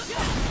choice.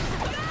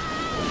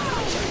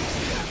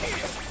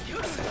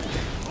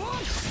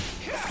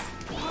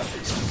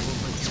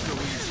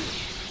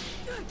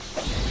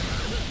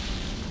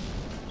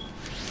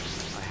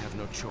 I have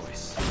no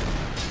choice.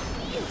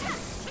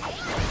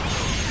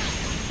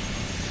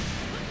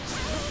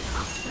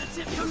 That's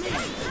it for me.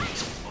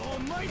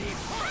 Almighty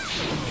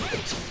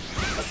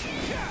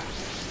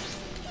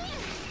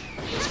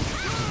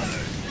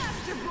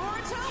Master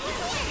Boruto is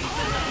waiting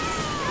for this!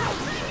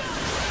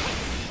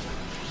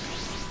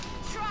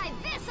 Try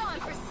this on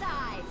for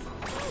size!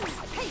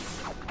 Hey!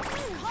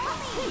 Call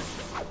me!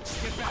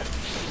 Get back!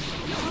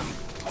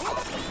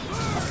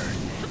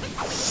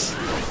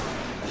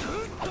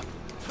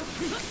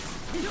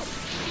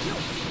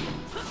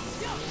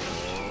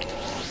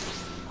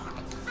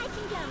 I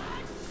can go!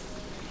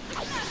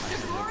 Master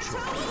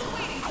Boruto is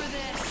waiting for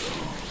this!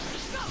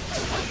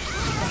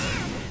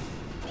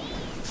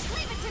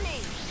 Leave it to me!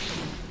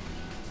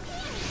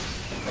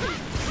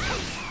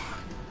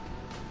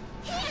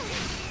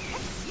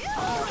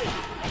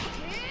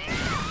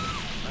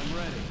 I'm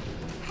ready.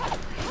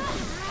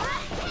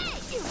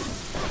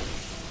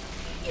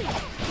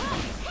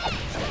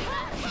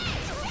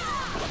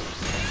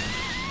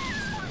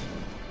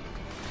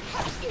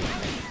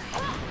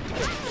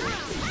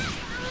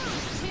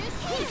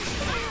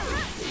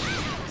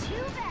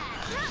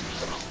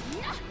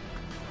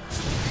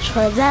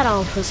 Try that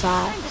on for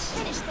size.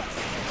 Finish this!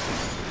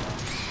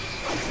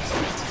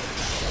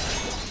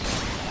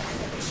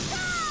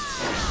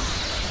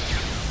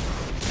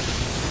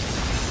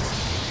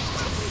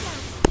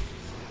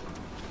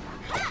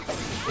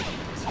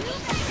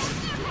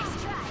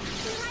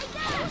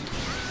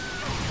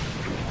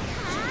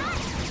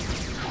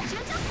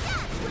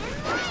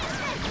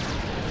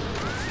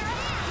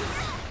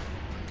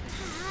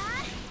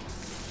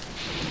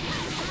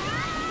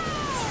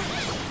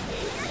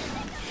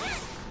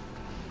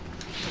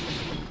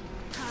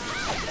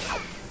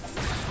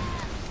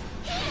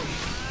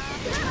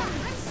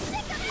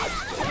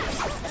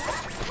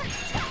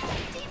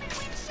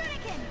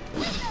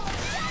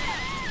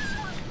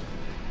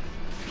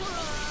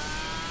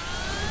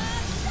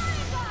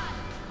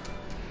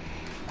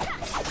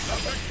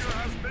 Victor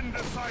has been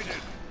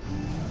decided.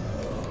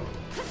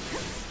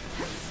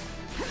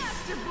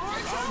 Master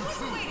Boruto was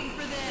waiting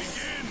for this!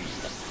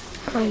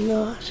 I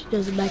know she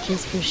doesn't back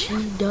his, but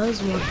she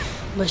does one,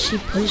 but she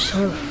pushed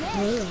her.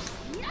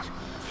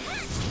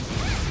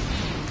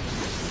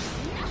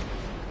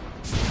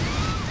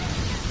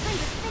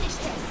 Finish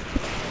this!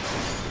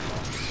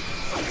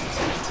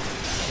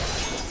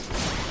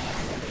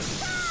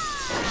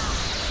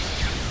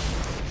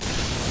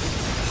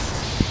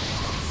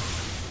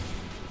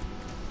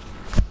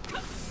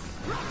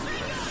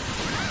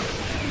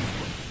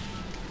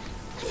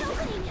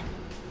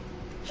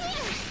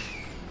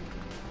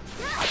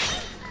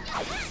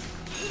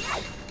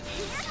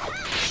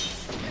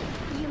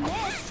 You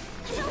missed!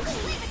 Don't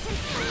leave it to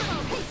me!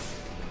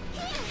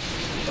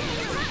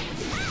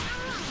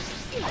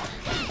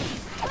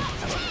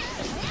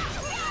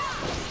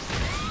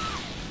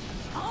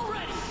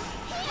 already.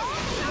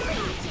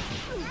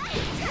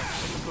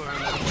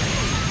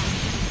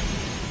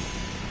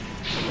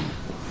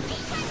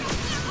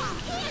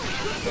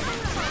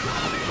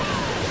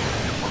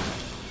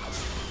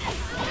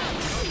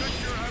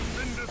 Victor has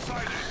been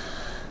decided.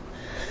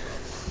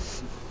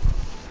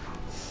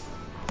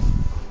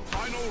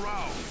 Final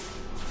round.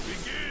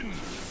 Begin.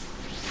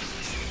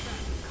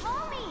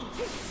 Call me!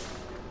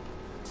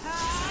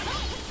 Time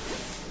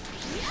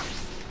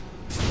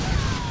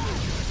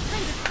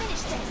to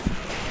finish this!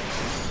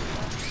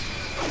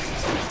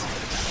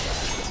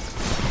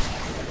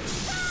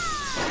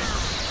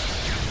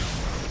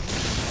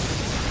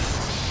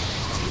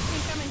 You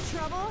think I'm in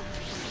trouble?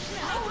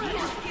 No, you're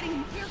just getting...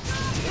 Here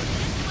comes!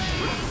 This way!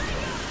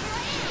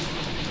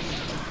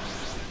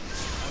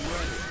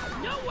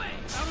 No way.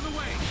 Out of the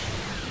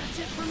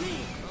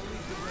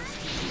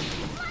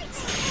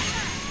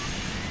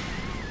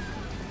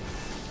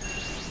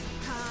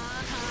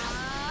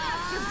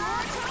Master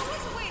Boruto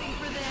was waiting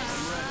for this.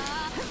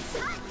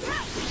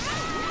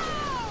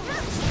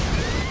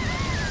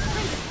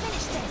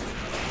 Finish this.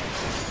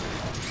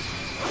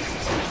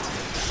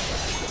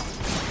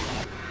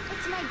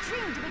 It's my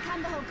dream to become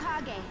the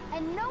Hokage,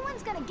 and no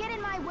one's gonna get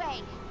in my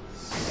way.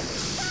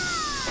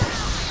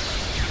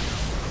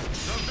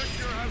 The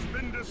victor has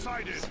been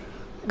decided.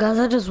 Guys,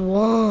 I just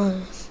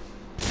won.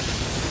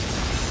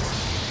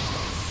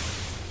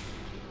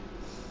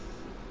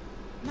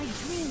 My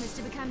dream is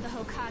to become the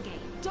Hokage.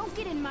 Don't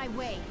get in my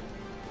way.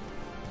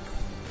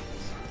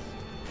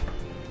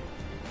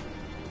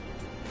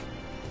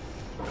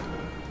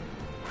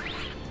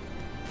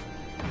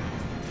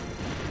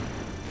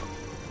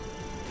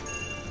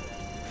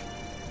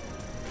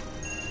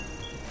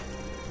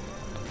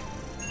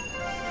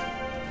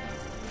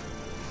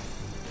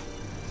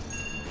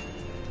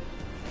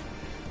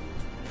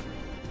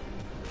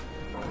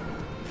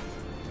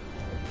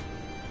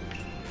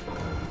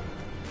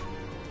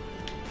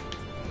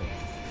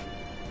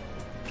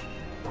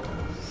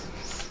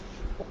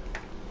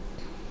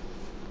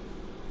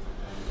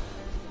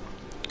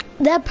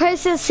 That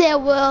person said,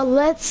 well,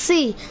 let's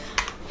see.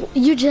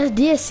 You just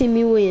did see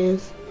me win.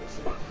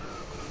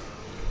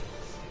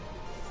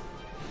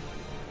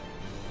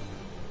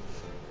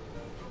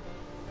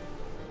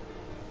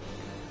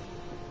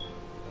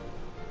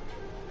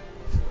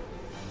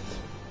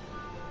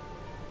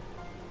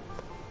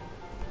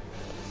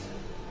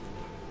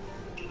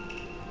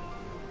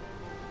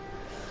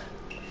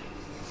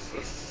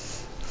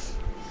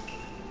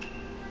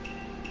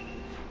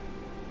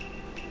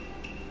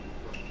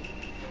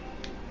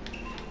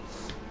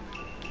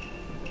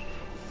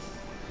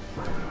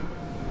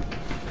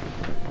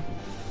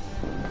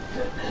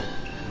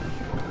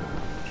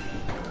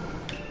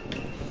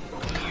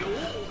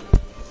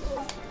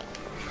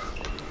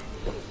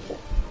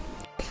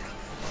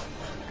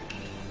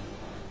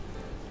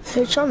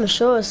 They're trying to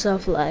show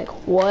herself like,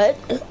 what?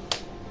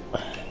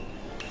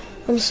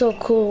 I'm so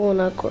cool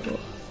when I grow up.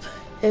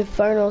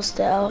 Inferno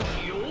style.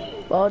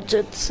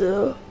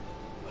 Baljutsu.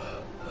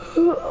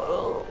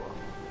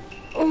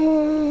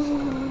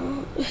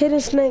 Hidden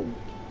snake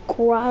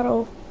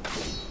grotto.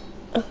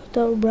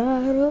 The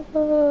grotto.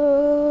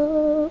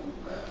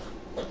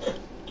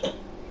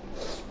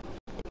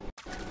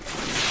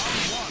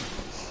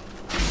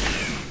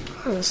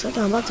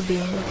 I'm about to be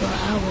on here for an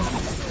hour.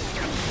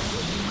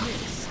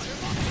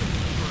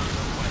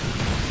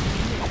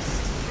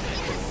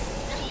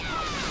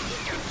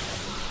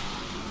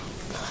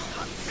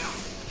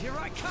 Here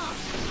I come!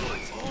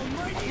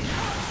 Almighty!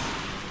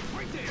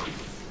 Right there!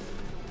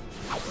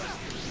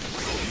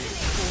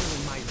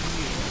 Spoiling my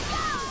view.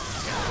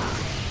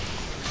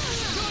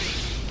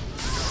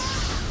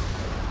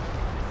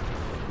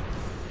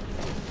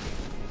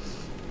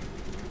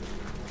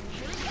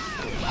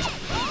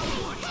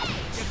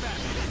 Get back!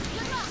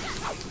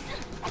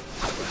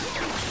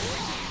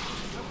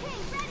 Okay,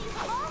 ready,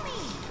 follow me.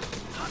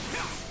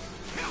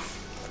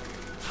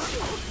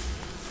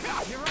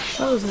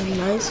 That was a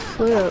nice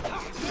flip.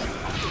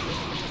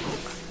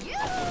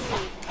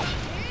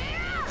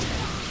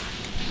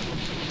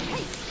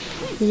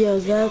 Yo,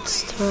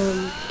 that's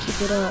time.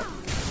 Keep it up.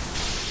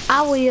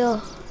 I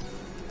will.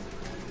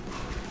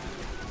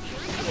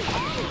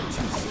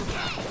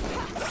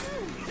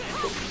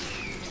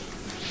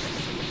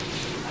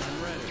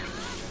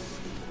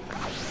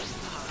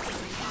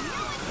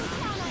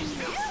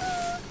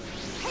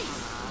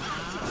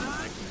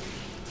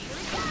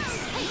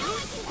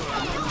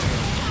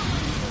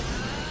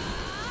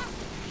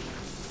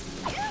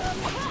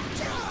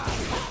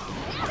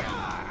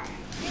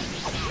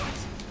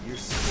 You're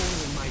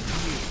spoiling my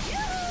view.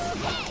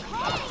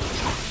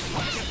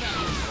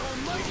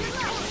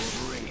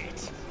 Bring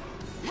it.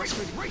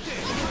 Right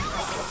there.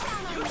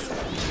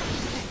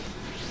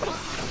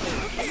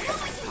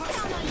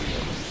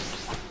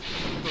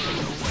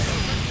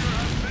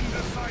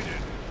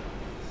 Decided.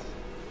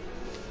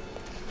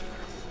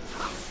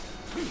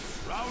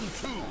 Round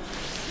 2.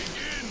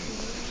 Begin.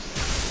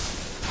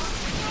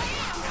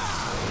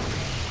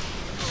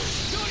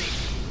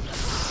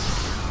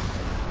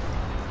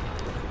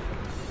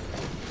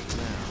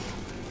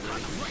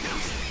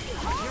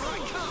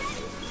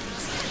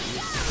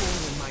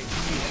 Spoiling my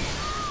view.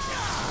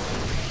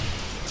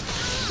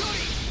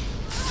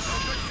 The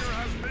victor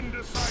has been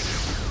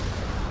decided.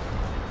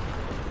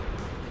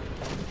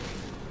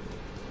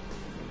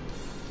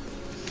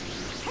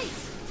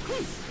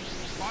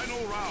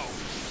 Final round.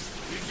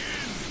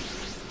 Begin.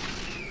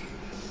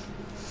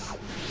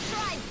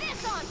 Try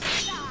this on for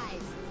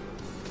size.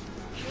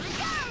 Here it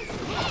goes.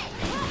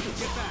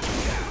 Get back.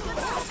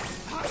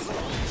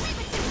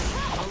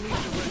 I'll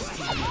leave the rest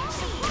to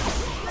you.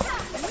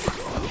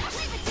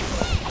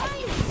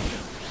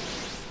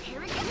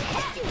 Here it goes.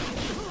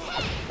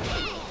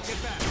 Get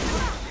back.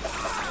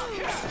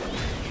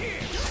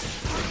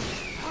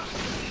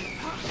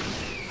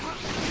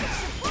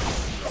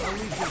 I'll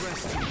leave the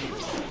rest to you.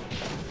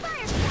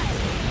 Fire strike.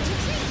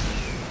 Retreat.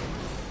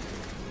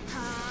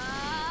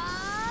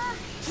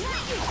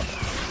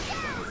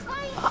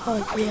 Oh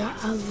yeah,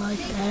 I like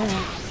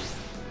that.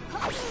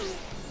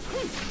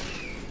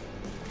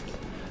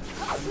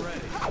 I'm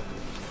ready.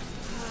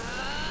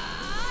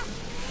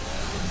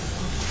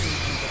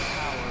 The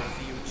power of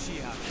the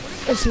Uchiha.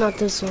 It's not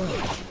this one.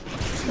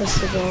 It's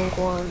the wrong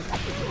one.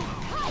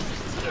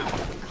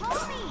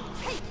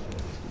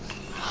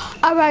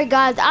 Alright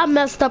guys, I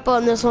messed up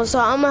on this one, so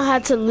I'm gonna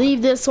have to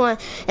leave this one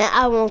and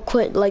I won't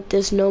quit like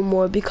this no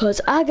more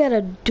because I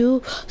gotta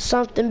do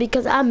something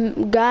because I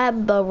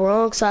got the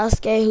wrong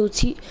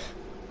Sasuke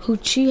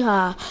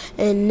Uchiha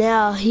and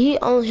now he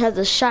only has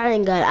a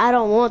shotgun. I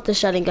don't want the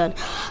shotgun.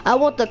 I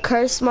want the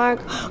curse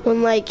mark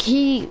when like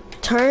he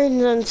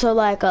turns into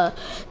like a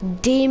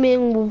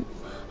demon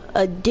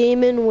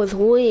with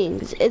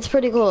wings. It's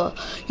pretty cool.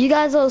 You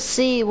guys will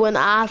see when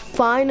I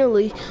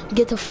finally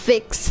get to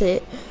fix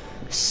it.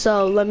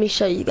 So let me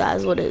show you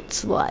guys what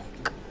it's like.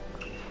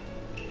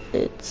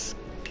 It's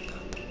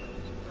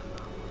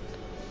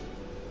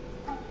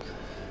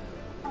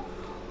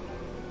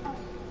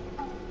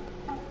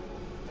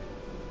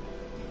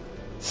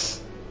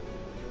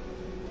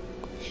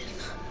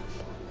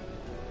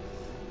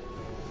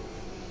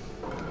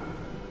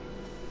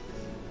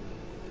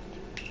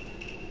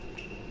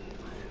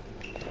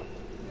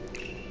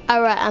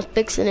alright, I'm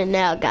fixing it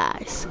now,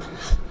 guys.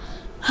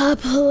 I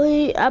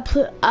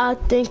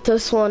think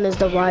this one is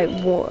the right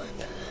one.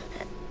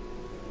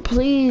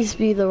 Please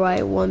be the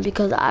right one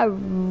because I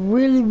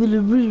really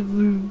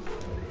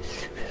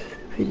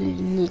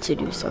need to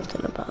do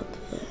something about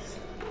this.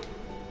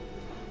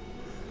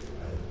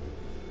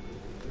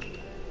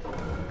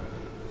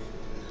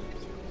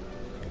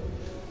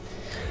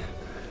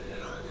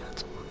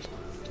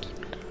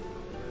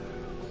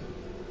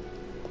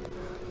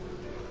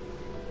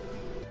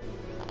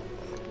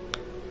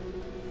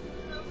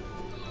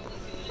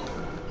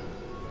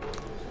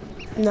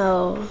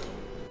 No.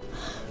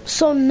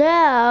 So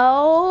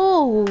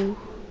now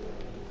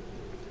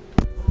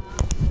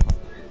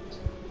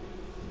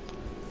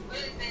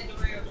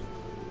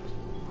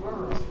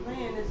Girls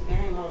playing this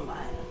game on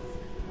live.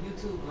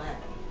 YouTube live.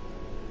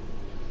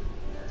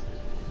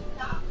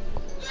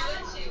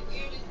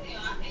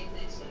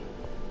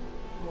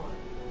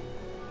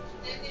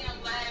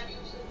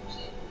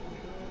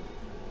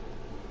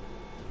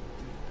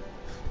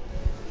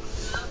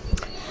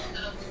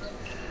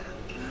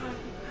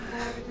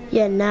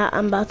 yeah, now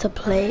I'm about to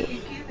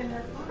play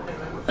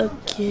a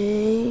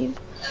game.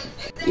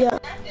 Yeah.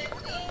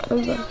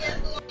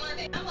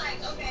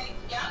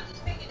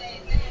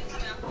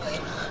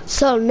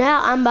 So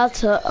now I'm about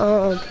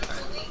to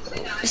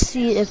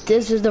see if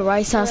this is the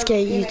right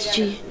Sasuke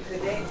Uchiha.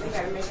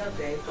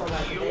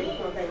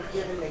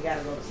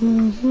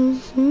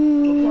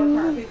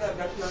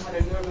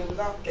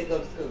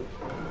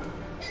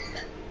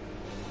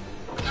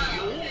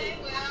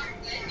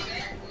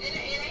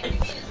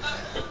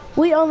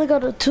 We only go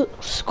to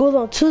school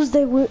on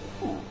Tuesday,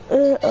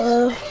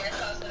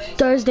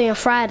 Thursday, and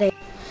Friday.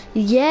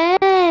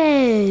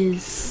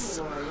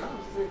 Yes.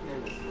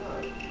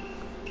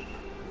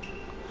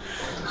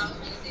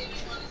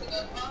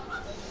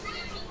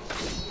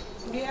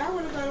 Yeah, I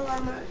want to go to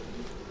Walmart.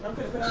 I'm going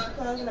to put on the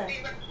clothes now.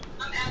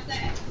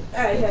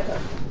 Alright, here I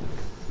come.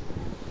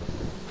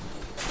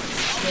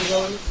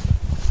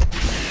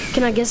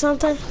 Can I get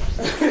something?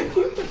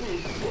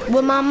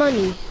 With my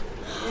money?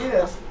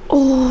 Yeah.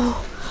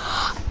 Oh.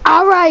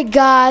 Alright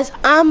guys,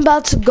 I'm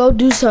about to go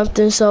do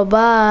something, so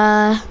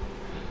bye. Oh,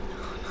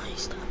 no,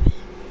 stop it.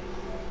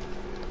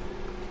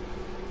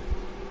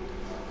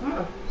 Come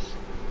on.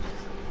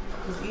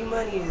 Because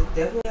E-Money is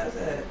definitely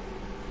outside.